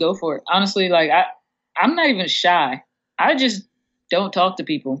say just go for it. Honestly, I'm not even shy. I just don't talk to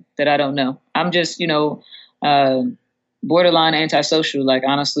people that I don't know. I'm just, borderline antisocial.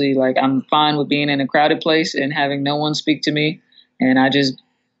 Honestly, I'm fine with being in a crowded place and having no one speak to me. And I just,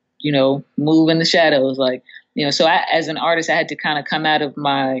 move in the shadows. So as an artist, I had to kind of come out of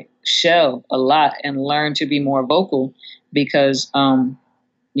my shell a lot and learn to be more vocal, because, if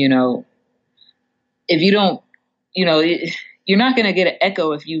you don't, you're not going to get an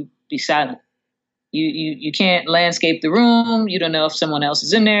echo if you be silent. You can't landscape the room. You don't know if someone else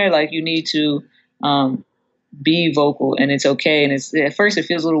is in there. You need to be vocal, and it's okay. And at first it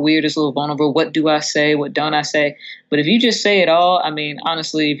feels a little weird. It's a little vulnerable. What do I say? What don't I say? But if you just say it all,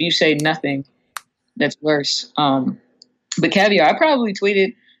 honestly, if you say nothing, that's worse. But Caviar, I probably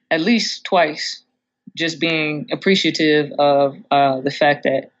tweeted at least twice, just being appreciative of the fact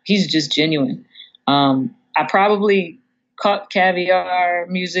that he's just genuine. I probably caught Caviar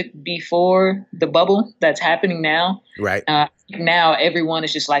Music before the bubble that's happening now. Right. Now everyone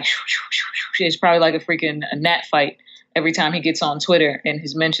is just it's probably a freaking gnat fight every time he gets on Twitter and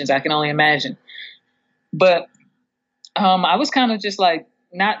his mentions. I can only imagine. But I was kind of just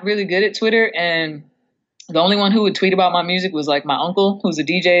not really good at Twitter, and the only one who would tweet about my music was my uncle, who's a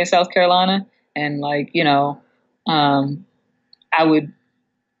DJ in South Carolina. And I would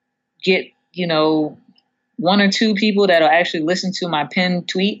get, one or two people that'll actually listen to my pinned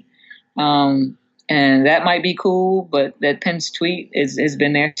tweet. And that might be cool, but that pinned tweet has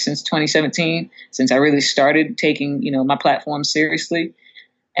been there since 2017, since I really started taking, my platform seriously.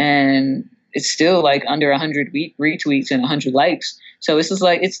 And it's still under 100 retweets and 100 likes. So it's just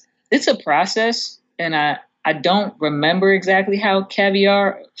it's a process. And I don't remember exactly how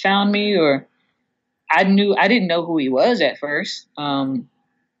Caviar found me, or I didn't know who he was at first, or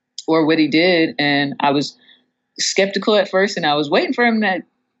what he did. And I was skeptical at first, and I was waiting for him to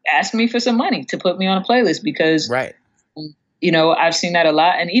ask me for some money to put me on a playlist, because, right. I've seen that a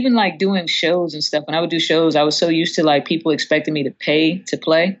lot. And even doing shows and stuff, when I would do shows, I was so used to people expecting me to pay to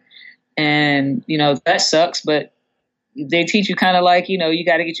play. And, that sucks, but they teach you kind of you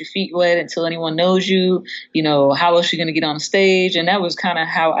got to get your feet wet until anyone knows you, how else you're going to get on stage. And that was kind of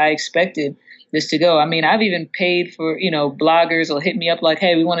how I expected this to go. I've even paid for, bloggers will hit me up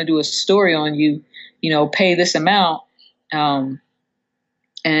hey, we want to do a story on you, pay this amount.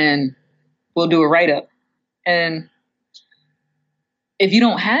 And we'll do a write-up. And if you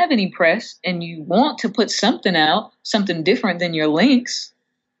don't have any press and you want to put something out, something different than your links,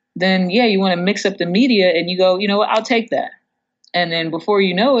 then you want to mix up the media, and you go, what, I'll take that. And then before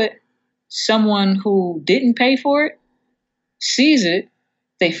you know it, someone who didn't pay for it sees it,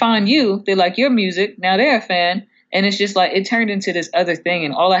 they find you, they like your music, now they're a fan, and it's just it turned into this other thing.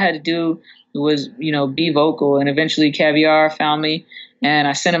 And all I had to do was, be vocal. And eventually Caviar found me, and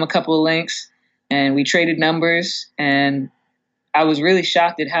I sent him a couple of links, and we traded numbers. And I was really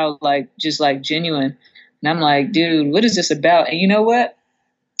shocked at how just genuine. And I'm like, dude, what is this about? And you know what?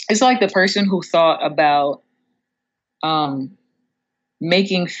 It's like the person who thought about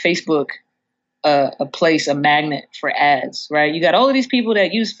making Facebook a magnet for ads, right? You got all of these people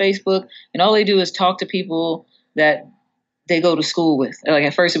that use Facebook, and all they do is talk to people that they go to school with. Like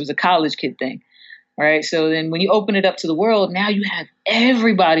at first it was a college kid thing, right? So then when you open it up to the world, now you have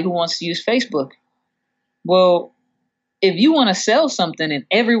everybody who wants to use Facebook. Well, if you want to sell something and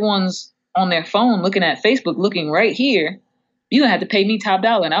everyone's on their phone looking at Facebook, looking right here, you're gonna have to pay me top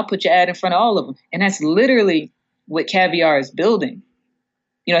dollar, and I'll put your ad in front of all of them. And that's literally what Caviar is building.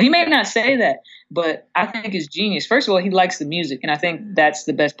 He may not say that, but I think it's genius. First of all, he likes the music, and I think that's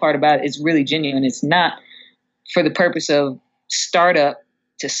the best part about it. It's really genuine. It's not for the purpose of startup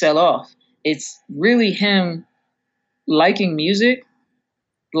to sell off. It's really him liking music,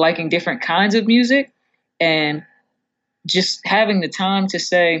 liking different kinds of music, and just having the time to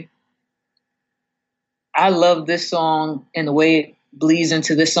say, I love this song and the way it bleeds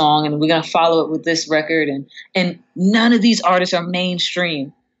into this song, and we're going to follow it with this record. And none of these artists are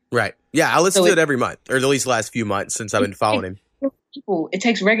mainstream. Right. Yeah, I listen to it every month, or at least the last few months since I've been following him. It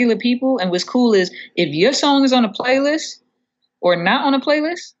takes regular people, and what's cool is if your song is on a playlist or not on a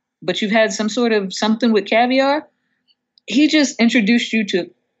playlist, but you've had some sort of something with Caviar, he just introduced you to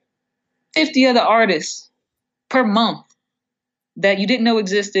 50 other artists per month that you didn't know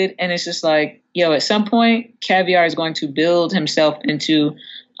existed. And it's just like, at some point, Caviar is going to build himself into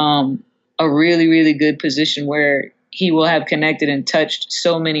a really, really good position where he will have connected and touched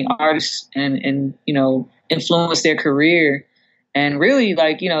so many artists and influenced their career. And really,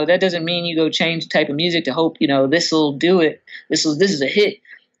 that doesn't mean you go change the type of music to hope, this will do it. This is a hit.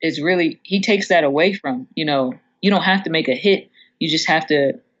 It's really, he takes that away from, you don't have to make a hit. You just have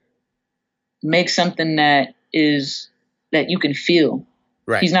to make something that you can feel.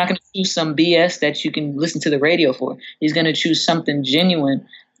 Right. He's not going to choose some BS that you can listen to the radio for. He's going to choose something genuine.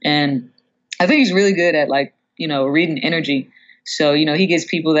 And I think he's really good at reading energy. So, he gets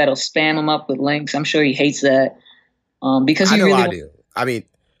people that'll spam him up with links. I'm sure he hates that. Because I do. I mean,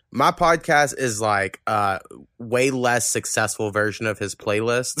 my podcast is way less successful version of his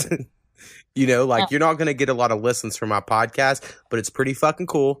playlist. You're not going to get a lot of listens from my podcast, but it's pretty fucking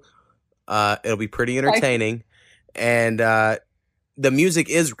cool. It'll be pretty entertaining. And the music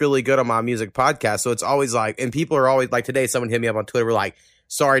is really good on my music podcast. So it's always and people are always today, someone hit me up on Twitter. We're like,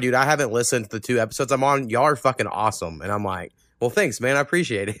 sorry, dude, I haven't listened to the 2 episodes I'm on. Y'all are fucking awesome. And I'm like, well, thanks, man. I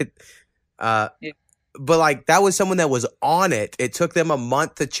appreciate it. Yeah. But that was someone that was on it. It took them a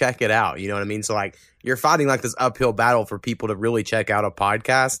month to check it out. You know what I mean? So you're fighting this uphill battle for people to really check out a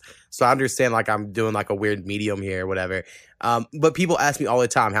podcast. So I understand I'm doing a weird medium here or whatever. But people ask me all the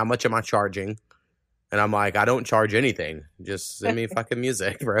time, how much am I charging? And I'm like, I don't charge anything. Just send me fucking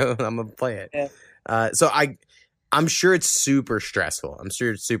music, bro. I'm gonna play it. Yeah. So I'm sure it's super stressful. I'm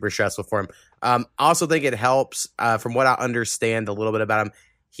sure it's super stressful for him. I also think it helps, from what I understand a little bit about him,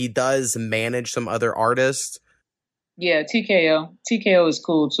 he does manage some other artists. Yeah, TKO. TKO is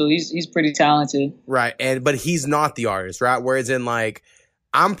cool too. He's pretty talented. Right. But he's not the artist, right? Whereas in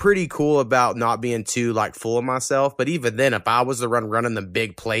I'm pretty cool about not being too full of myself. But even then, if I was the running the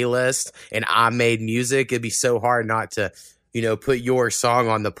big playlist and I made music, it'd be so hard not to, put your song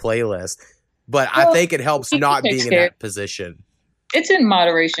on the playlist. But I think it helps not being in that position. It's in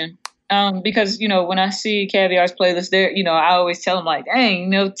moderation. Because, when I see Caviar's playlist there, I always tell him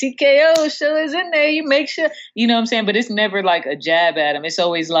dang, TKO show is in there. You make sure, what I'm saying? But it's never a jab at him. It's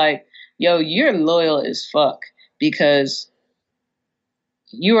always yo, you're loyal as fuck, because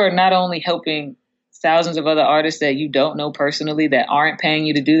you are not only helping thousands of other artists that you don't know personally that aren't paying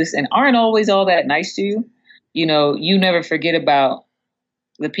you to do this and aren't always all that nice to you. You never forget about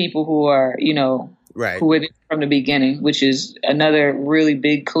the people who are, right, who were there from the beginning, which is another really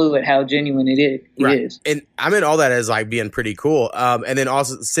big clue at how genuine it is. And I mean, all that is being pretty cool. And then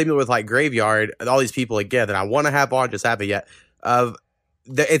also similar with Graveyard, all these people again that I want to have on, just haven't yet.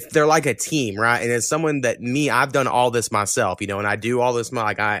 They're like a team, right? And it's someone that I've done all this myself, and I do all this.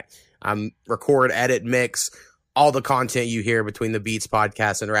 I'm record, edit, mix all the content you hear between the beats,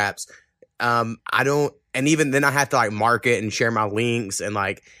 podcasts, and raps. And even then I have to market and share my links. And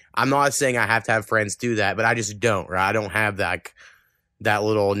I'm not saying I have to have friends do that, but I just don't, right? I don't have that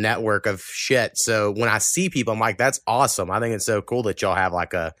little network of shit. So when I see people, I'm like, that's awesome. I think it's so cool that y'all have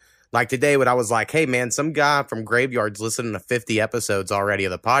Like today, when I was like, hey, man, some guy from Graveyard's listening to 50 episodes already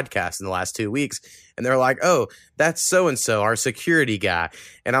of the podcast in the last 2 weeks. And they're like, oh, that's so-and-so, our security guy.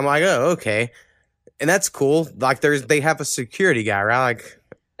 And I'm like, oh, okay. And that's cool. Like they have a security guy, right? Like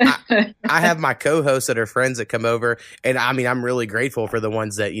I have my co-hosts that are friends that come over. And I mean, I'm really grateful for the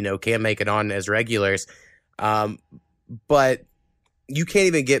ones that, can make it on as regulars. But you can't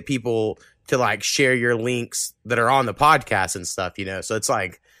even get people to like share your links that are on the podcast and stuff, So it's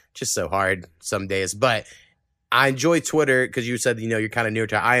like just so hard some days. But I enjoy Twitter because you said, you're kind of newer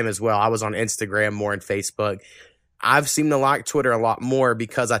to it. I am as well. I was on Instagram more and Facebook. I've seemed to like Twitter a lot more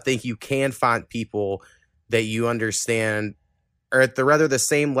because I think you can find people that you understand or at the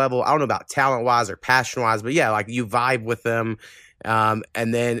same level. I don't know about talent wise or passion wise, but yeah, like you vibe with them.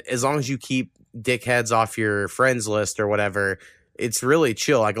 And then as long as you keep dickheads off your friends list or whatever, it's really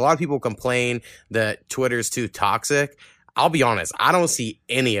chill. Like a lot of people complain that Twitter's too toxic. I'll be honest, I don't see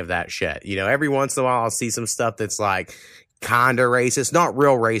any of that shit. Every once in a while I'll see some stuff that's like kind of racist, not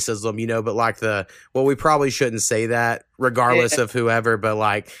real racism, but like we probably shouldn't say that regardless of whoever, but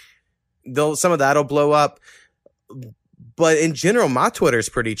like some of that'll blow up. But in general, my Twitter's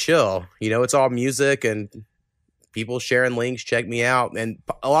pretty chill. It's all music and people sharing links, check me out, and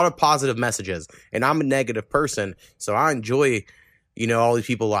a lot of positive messages. And I'm a negative person, so I enjoy, all these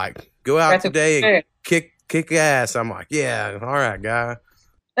people like go out today and kick ass. I'm like, yeah, all right, guy.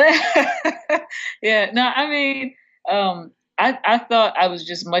 Yeah, no, I mean, I thought I was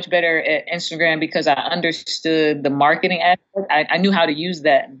just much better at Instagram because I understood the marketing aspect. I knew how to use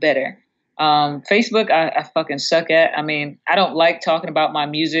that better. Facebook, I fucking suck at. I mean, I don't like talking about my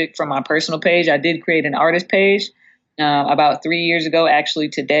music from my personal page. I did create an artist page about 3 years ago. Actually,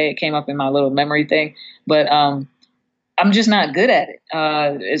 today it came up in my little memory thing. But I'm just not good at it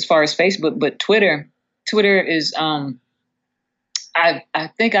as far as Facebook. But Twitter is I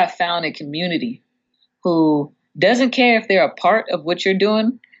think I found a community who doesn't care if they're a part of what you're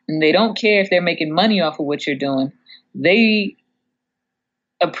doing, and they don't care if they're making money off of what you're doing. They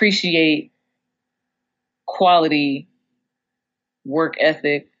appreciate quality work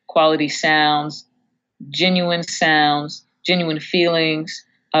ethic, quality sounds, genuine feelings,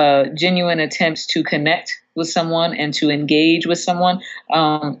 genuine attempts to connect with someone and to engage with someone.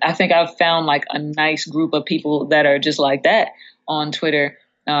 I think I've found like a nice group of people that are just like that on Twitter.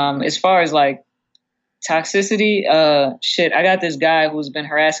 As far as like toxicity, I got this guy who's been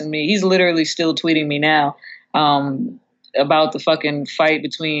harassing me. He's literally still tweeting me now about the fucking fight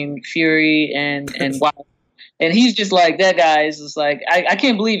between Fury and Wild. And he's just like, that guy is just like, I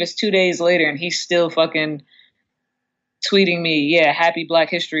can't believe it's 2 days later and he's still fucking tweeting me, yeah, happy Black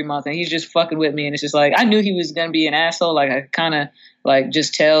History Month. And he's just fucking with me. And it's just like, I knew he was going to be an asshole. Like I kind of like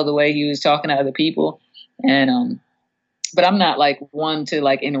just tell the way he was talking to other people. And, but I'm not like one to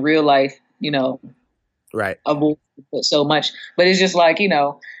like in real life, right, avoid it so much. But it's just like,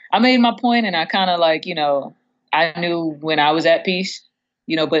 I made my point and I kind of like, I knew when I was at peace,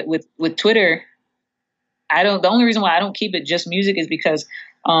 but with Twitter, the only reason why I don't keep it just music is because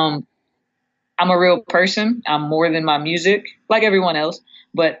I'm a real person. I'm more than my music, like everyone else,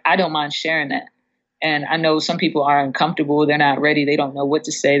 but I don't mind sharing that. And I know some people are uncomfortable. They're not ready. They don't know what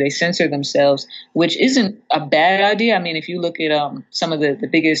to say. They censor themselves, which isn't a bad idea. I mean, if you look at some of the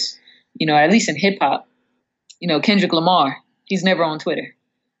biggest, at least in hip hop, Kendrick Lamar, he's never on Twitter.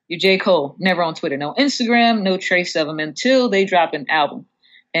 Your J. Cole, never on Twitter. No Instagram, no trace of him until they drop an album.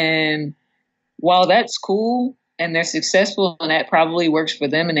 And while that's cool and they're successful and that probably works for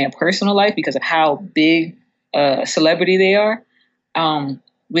them in their personal life because of how big a celebrity they are,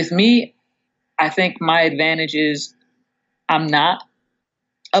 with me, I think my advantage is I'm not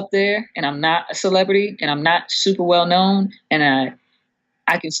up there and I'm not a celebrity and I'm not super well known and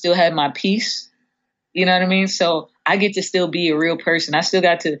I can still have my peace. You know what I mean? So I get to still be a real person. I still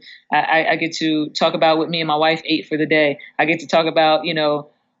got to, I get to talk about what me and my wife ate for the day. I get to talk about,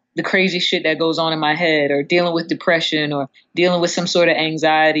 the crazy shit that goes on in my head or dealing with depression or dealing with some sort of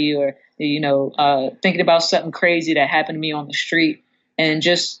anxiety or, thinking about something crazy that happened to me on the street and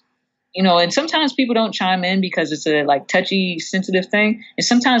just, and sometimes people don't chime in because it's a like touchy, sensitive thing. And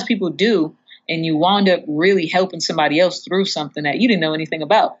sometimes people do. And you wound up really helping somebody else through something that you didn't know anything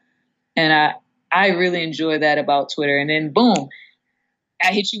about. And I really enjoy that about Twitter. And then boom,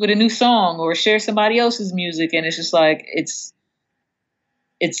 I hit you with a new song or share somebody else's music. And it's just like, it's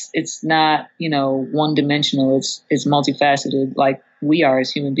not, one dimensional. It's multifaceted like we are as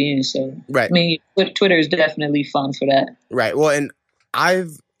human beings. So, right. I mean, Twitter is definitely fun for that. Right. Well, and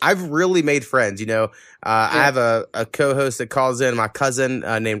I've I've really made friends, you know. I have a co-host that calls in, my cousin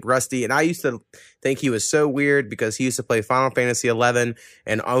named Rusty, and I used to think he was so weird because he used to play Final Fantasy 11,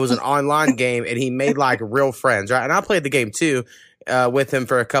 and it was an online game, and he made like real friends, right? And I played the game too with him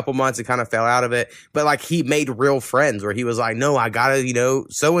for a couple months and kind of fell out of it, but like he made real friends where he was like, no, I gotta, you know,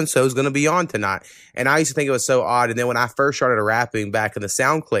 so and so's gonna be on tonight, and I used to think it was so odd. And then when I first started rapping back in the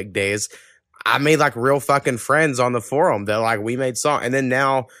SoundClick days, I made like real fucking friends on the forum that like we made songs. And then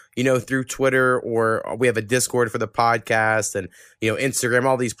now, you know, through Twitter, or we have a Discord for the podcast, and, you know, Instagram,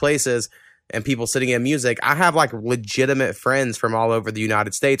 all these places, and people sitting in music. I have like legitimate friends from all over the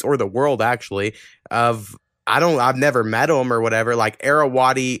United States or the world, actually, I've never met him or whatever. Like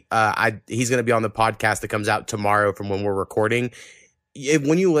Arawati, he's going to be on the podcast that comes out tomorrow from when we're recording.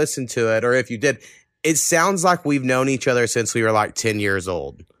 When you listen to it, or if you did, it sounds like we've known each other since we were like 10 years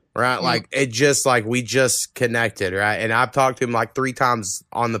old. Right. Mm-hmm. Like it just like we just connected. Right. And I've talked to him like 3 times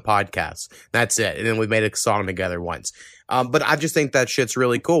on the podcast. That's it. And then we made a song together once. But I just think that shit's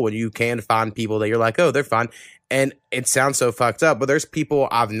really cool when you can find people that you're like, oh, they're fun. And it sounds so fucked up, but there's people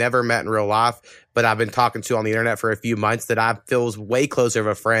I've never met in real life, but I've been talking to on the internet for a few months that I feel is way closer of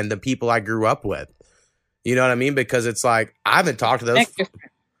a friend than people I grew up with. You know what I mean? Because it's like, I haven't talked to those.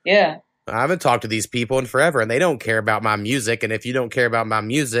 Yeah. I haven't talked to these people in forever, and they don't care about my music. And if you don't care about my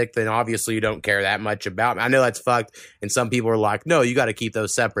music, then obviously you don't care that much about me. I know that's fucked, and some people are like, no, you got to keep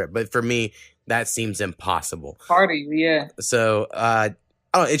those separate. But for me, that seems impossible. Part of you, yeah. So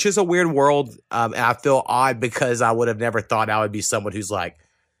it's just a weird world, and I feel odd because I would have never thought I would be someone who's like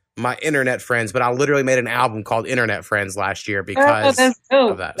my internet friends. But I literally made an album called Internet Friends last year because that's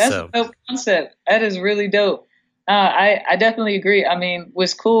dope. of that. That's a dope concept. That is really dope. I definitely agree. I mean,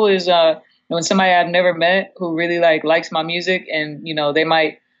 what's cool is when somebody I've never met who really likes my music, and you know they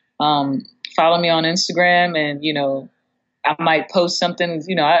might follow me on Instagram, and you know I might post something.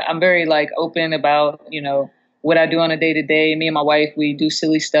 You know, I'm very open about what I do on a day to day. Me and my wife, we do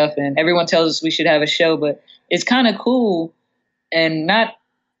silly stuff, and everyone tells us we should have a show, but it's kind of cool and not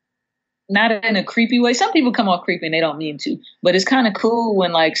in a creepy way. Some people come off creepy and they don't mean to, but it's kind of cool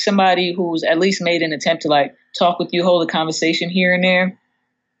when somebody who's at least made an attempt to talk with you, hold a conversation here and there,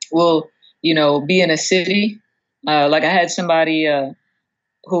 will, be in a city. I had somebody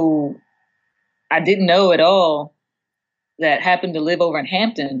who I didn't know at all that happened to live over in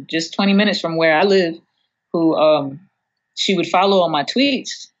Hampton, just 20 minutes from where I live, who she would follow on my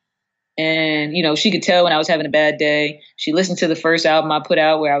tweets. And, she could tell when I was having a bad day. She listened to the first album I put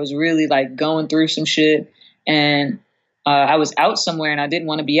out where I was really going through some shit. And I was out somewhere and I didn't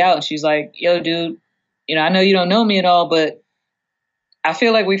want to be out. And she's like, yo, dude, I know you don't know me at all, but I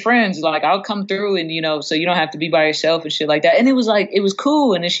feel like we're friends. I'll come through and, so you don't have to be by yourself and shit like that. And it was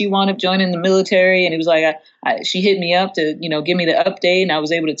cool. And then she wound up joining the military. And it was she hit me up to, give me the update. And I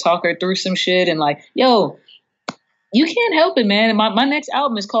was able to talk her through some shit. And yo, you can't help it, man. My next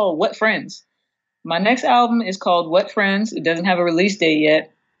album is called What Friends. My next album is called What Friends. It doesn't have a release date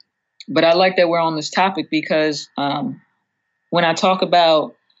yet, but I like that we're on this topic because when I talk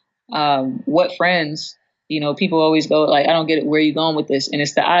about what friends, people always go I don't get it. Where are you going with this? And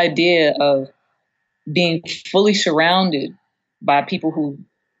it's the idea of being fully surrounded by people who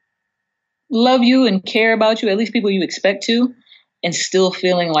love you and care about you, at least people you expect to, and still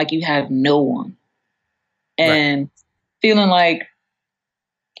feeling like you have no one. And feeling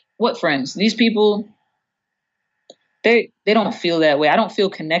what friends? These people, they don't feel that way. I don't feel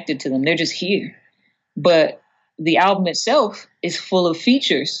connected to them. They're just here. But the album itself is full of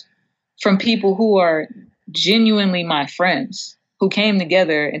features from people who are genuinely my friends, who came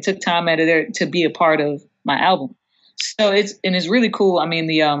together and took time out of there to be a part of my album. So it's really cool. I mean,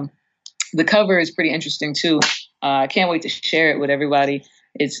 the cover is pretty interesting too. I can't wait to share it with everybody.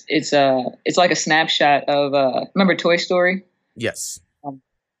 It's like a snapshot of remember Toy Story? Yes.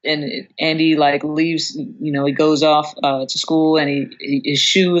 And Andy leaves, he goes off to school and his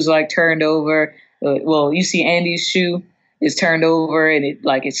shoe is turned over. Well, you see Andy's shoe is turned over and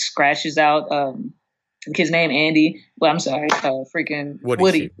it scratches out the kid's name Andy. Well, I'm sorry, freaking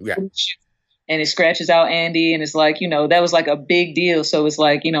Woody. Yeah. And it scratches out Andy, and it's that was a big deal. So it's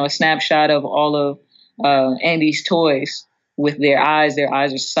a snapshot of all of Andy's toys with their eyes. Their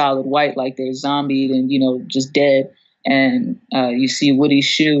eyes are solid white, like they're zombied and just dead. And you see Woody's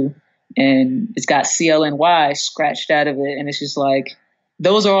shoe, and it's got CLNY scratched out of it, and it's just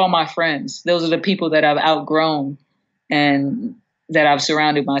those are all my friends. Those are the people that I've outgrown and that I've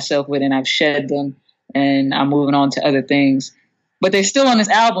surrounded myself with, and I've shed them, and I'm moving on to other things. But they're still on this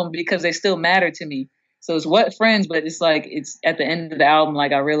album because they still matter to me. So it's What Friends, but it's it's at the end of the album,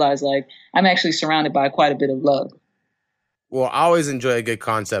 I realize I'm actually surrounded by quite a bit of love. Well, I always enjoy a good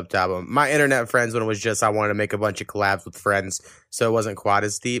concept album. My internet friends when it was just I wanted to make a bunch of collabs with friends, so it wasn't quite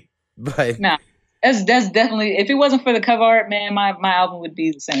as deep. But Nah, that's definitely. If it wasn't for the cover art, man, my album would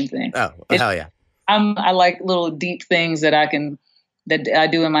be the same thing. oh, hell yeah. I like little deep things that I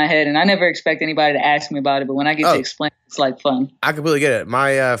do in my head, and I never expect anybody to ask me about it. But when I get to explain, it's like fun. I completely get it.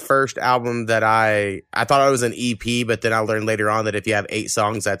 My first album that I thought it was an EP, but then I learned later on that if you have 8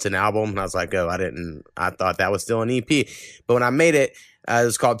 songs, that's an album. And I was like, I thought that was still an EP. But when I made it, it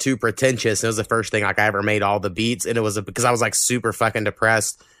was called Too Pretentious. It was the first thing like I ever made all the beats, and it was because I was like super fucking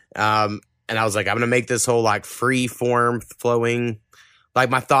depressed. And I was like, I'm gonna make this whole like free form flowing. Like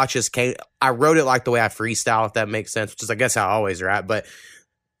my thoughts just came. I wrote it like the way I freestyle, if that makes sense, which is I guess how I always rap. But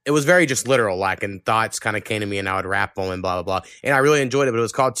it was very just literal, like, and thoughts kind of came to me, and I would rap them and blah blah blah. And I really enjoyed it. But it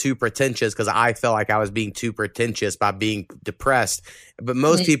was called Too Pretentious because I felt like I was being too pretentious by being depressed. But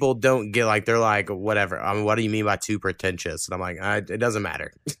most people don't get like they're like whatever. I mean, what do you mean by too pretentious? And I'm like, it doesn't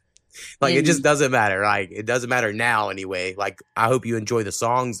matter. Like it just doesn't matter. Like it doesn't matter now anyway. Like I hope you enjoy the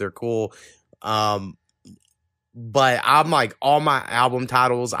songs. They're cool. But I'm like all my album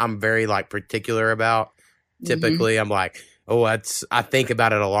titles I'm very like particular about. Typically I'm like, I think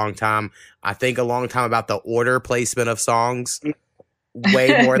about it a long time. I think a long time about the order placement of songs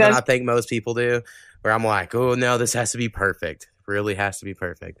way more than I think most people do, where I'm like, oh no, this has to be perfect. Really has to be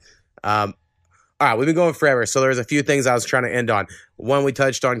perfect. All right, we've been going forever, so there's a few things I was trying to end on. One, we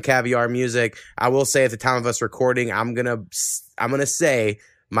touched on Caviar Music. I will say at the time of us recording, I'm gonna say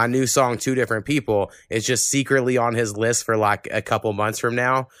my new song, Two Different People, is just secretly on his list for like a couple months from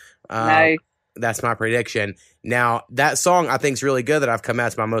now. Nice. That's my prediction. Now, that song I think is really good that I've come out.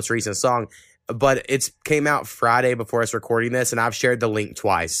 It's my most recent song, but it's came out Friday before us recording this, and I've shared the link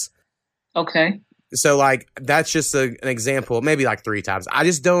twice. Okay. So like that's just an example, maybe like 3 times.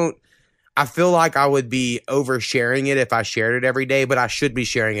 I feel like I would be oversharing it if I shared it every day, but I should be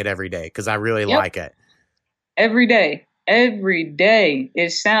sharing it every day because I really like it. Every day.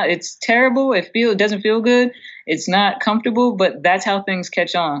 It's terrible. It doesn't feel good. It's not comfortable, but that's how things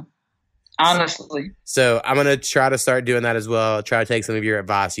catch on. Honestly. So I'm going to try to start doing that as well. Try to take some of your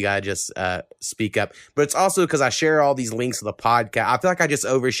advice. You got to just speak up. But it's also because I share all these links to the podcast. I feel like I just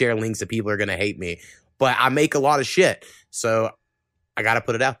overshare links that people are going to hate me. But I make a lot of shit. So I got to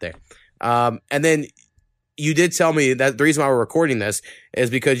put it out there. And then you did tell me that the reason why we're recording this is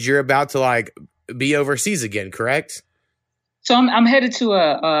because you're about to like be overseas again, correct? So I'm headed to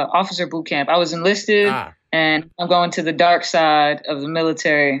a officer boot camp. I was enlisted, and I'm going to the dark side of the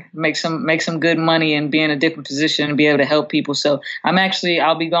military, make some good money, and be in a different position and be able to help people. So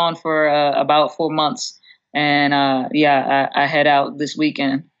I'll be gone for about 4 months, and I head out this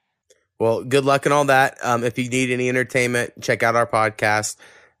weekend. Well, good luck and all that. If you need any entertainment, check out our podcast.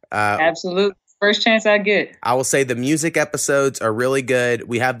 Absolutely. First chance I get. I will say the music episodes are really good.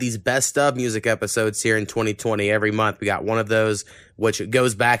 We have these best of music episodes here in 2020. Every month we got one of those, which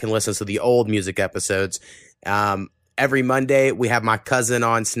goes back and listens to the old music episodes. Every Monday we have my cousin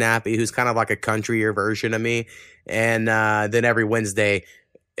on, Snappy, who's kind of like a countryer version of me. And then every Wednesday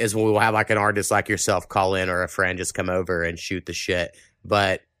is when we will have like an artist like yourself call in, or a friend just come over and shoot the shit.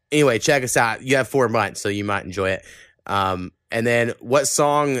 But anyway, check us out. You have 4 months, so you might enjoy it. And then what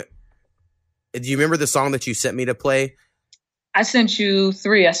song... Do you remember the song that you sent me to play? I sent you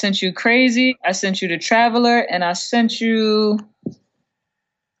 3. I sent you Crazy, I sent you The Traveler, and I sent you...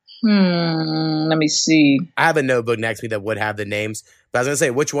 let me see. I have a notebook next to me that would have the names. But I was going to say,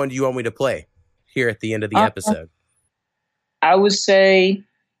 which one do you want me to play here at the end of the episode? I would say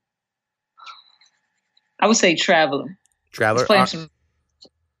Traveler. Traveler?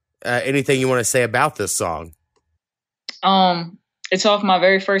 Anything you want to say about this song? It's off my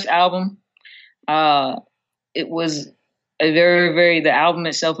very first album. It was the album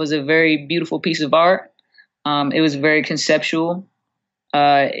itself was a very beautiful piece of art. It was very conceptual.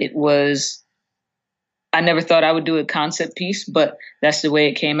 I never thought I would do a concept piece, but that's the way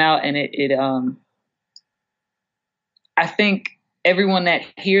it came out. And I think everyone that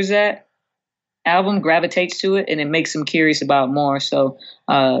hears that album gravitates to it, and it makes them curious about more. So,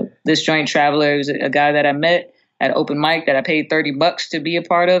 this joint Traveler was a guy that I met at open mic that I paid $30 to be a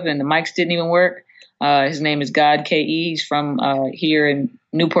part of, and the mics didn't even work. His name is God K.E. He's from here in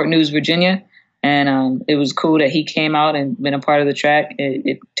Newport News, Virginia. And it was cool that he came out and been a part of the track.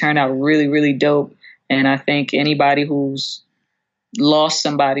 It turned out really, really dope. And I think anybody who's lost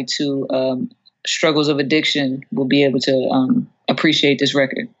somebody to struggles of addiction will be able to appreciate this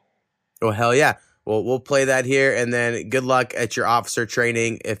record. Oh, hell yeah. Well, we'll play that here, and then good luck at your officer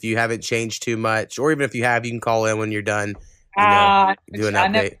training. If you haven't changed too much, or even if you have, you can call in when you're done, do an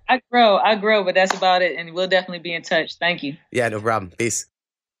update. I grow, but that's about it. And we'll definitely be in touch. Thank you. Yeah, no problem. Peace.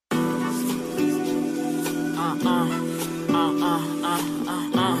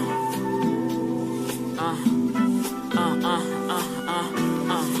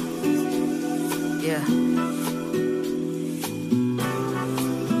 Yeah.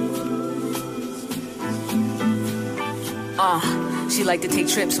 She like to take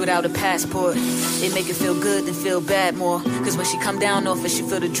trips without a passport. It make her feel good and feel bad more. Cause when she come down off it, she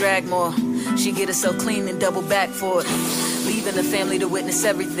feel the drag more. She get herself clean and double back for it. Leaving the family to witness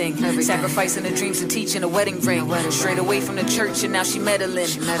everything. Sacrificing her dreams and teaching a wedding ring. Straight away from the church and now she meddling.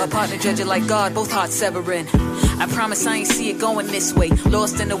 Her partner judge her like God, both hearts severing. I promise I ain't see it going this way.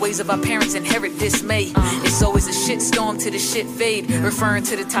 Lost in the ways of our parents, inherit dismay. It's always a shit storm till the shit fade. Referring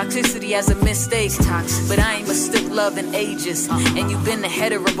to the toxicity as a mistake. But I ain't mistook love in ages. And you've been the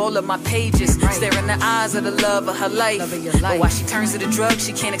header of all of my pages. Staring the eyes of the love of her life. But why she turns to the drugs,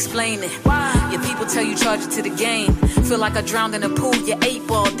 she can't explain it. Your people tell you charge it to the game. Feel like I drowned in a pool, your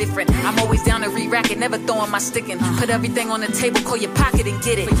 8-ball different. I'm always down to re-rack it, never throwing my sticking. Put everything on the table, call your pocket and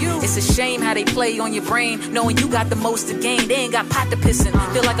get it. It's a shame how they play on your brain, knowing you got the most to gain. They ain't got pot to pissin'.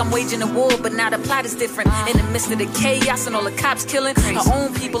 Feel like I'm waging a war, but now the plot is different. In the midst of the chaos and all the cops killing, her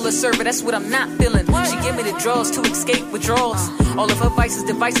own people are serving, that's what I'm not feeling. She give me the draws to escape withdrawals. All of her vices,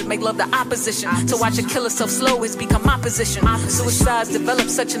 devices make love the opposition. To watch her kill herself slow has become my position. Suicides develop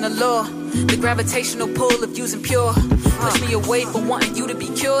such an allure. The gravitational pull of using pure push me away from wanting you to be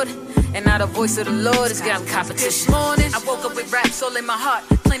cured. And now the voice of the Lord has got competition. This morning, I woke up with raps all in my heart.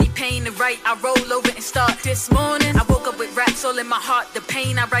 Plenty pain to write, I roll over and start. This morning, I woke up with raps all in my heart. The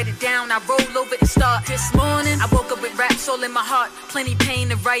pain, I write it down, I roll over and start. This morning, I woke up with raps all in my heart. Plenty pain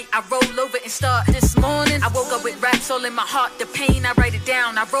to write, I roll over and start. This morning, I woke up with raps all in my heart. The pain, I write it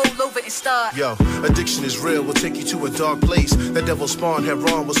down, I roll over and start. Yo, addiction is real, will take you to a dark place. That devil spawn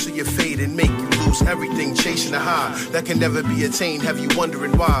head-on will see you fade and make you lose everything, chasing a high that can never be attained. Have you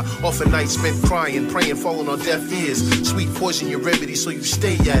wondering why? Often nights spent crying, praying, falling on deaf ears. Sweet poison your remedy, so you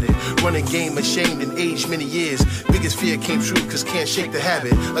stay at it. Running game, ashamed and aged many years. Biggest fear came true, cause can't shake the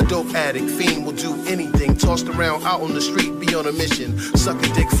habit. A dope addict, fiend will do anything. Tossed around out on the street, be on a mission. Suck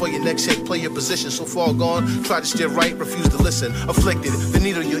a dick for your next hit, play your position. So far gone, try to steer right, refuse to listen. Afflicted, the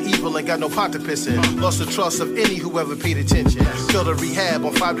needle you're evil, ain't got no pot to piss in. Lost the trust of any who ever paid attention. Failed to rehab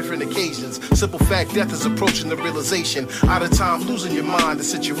on 5 different occasions. Simple fact, death is approaching the realization. Out of time, losing your mind, the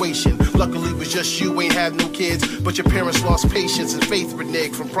situation. Luckily it was just you, ain't have no kids. But your parents lost patience and faith,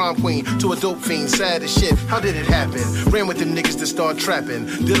 reneged from prom queen to a dope fiend. Sad as shit, how did it happen? Ran with the niggas that start trapping.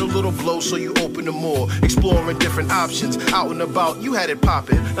 Did a little blow so you open the more. Exploring different options, out and about, you had it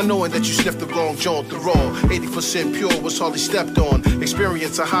popping. Not knowing that you sniffed the wrong joint, the raw 80% pure was hardly stepped on.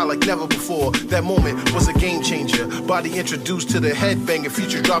 Experience a high like never before. That moment was a game changer. Body introduced to the headbanger,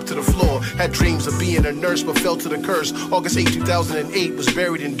 future dropped to the floor. Had dreams of being a nurse but fell to the curse. August 8, 2008 was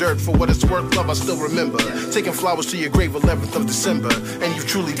buried in dirt. For what it's worth, love I still remember. Taking flowers to your grave 11th of December. And you've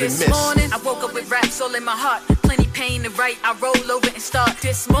truly been missed. This morning, I woke up with raps all in my heart. Plenty pain to write, I roll over and start.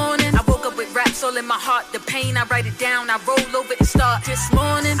 This morning, I woke up with raps all in my heart. The pain, I write it down, I roll over and start. This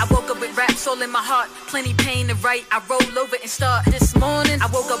morning, I woke up with raps all in my heart. Plenty pain to write, I roll over and start. This morning, I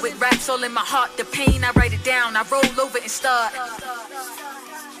woke up with raps all in my heart. The pain, I write it down, I roll over and start.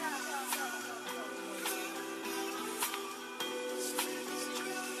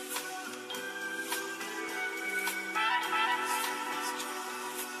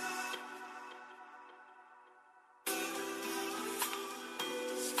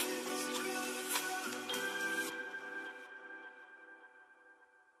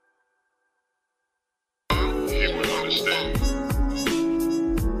 He would understand.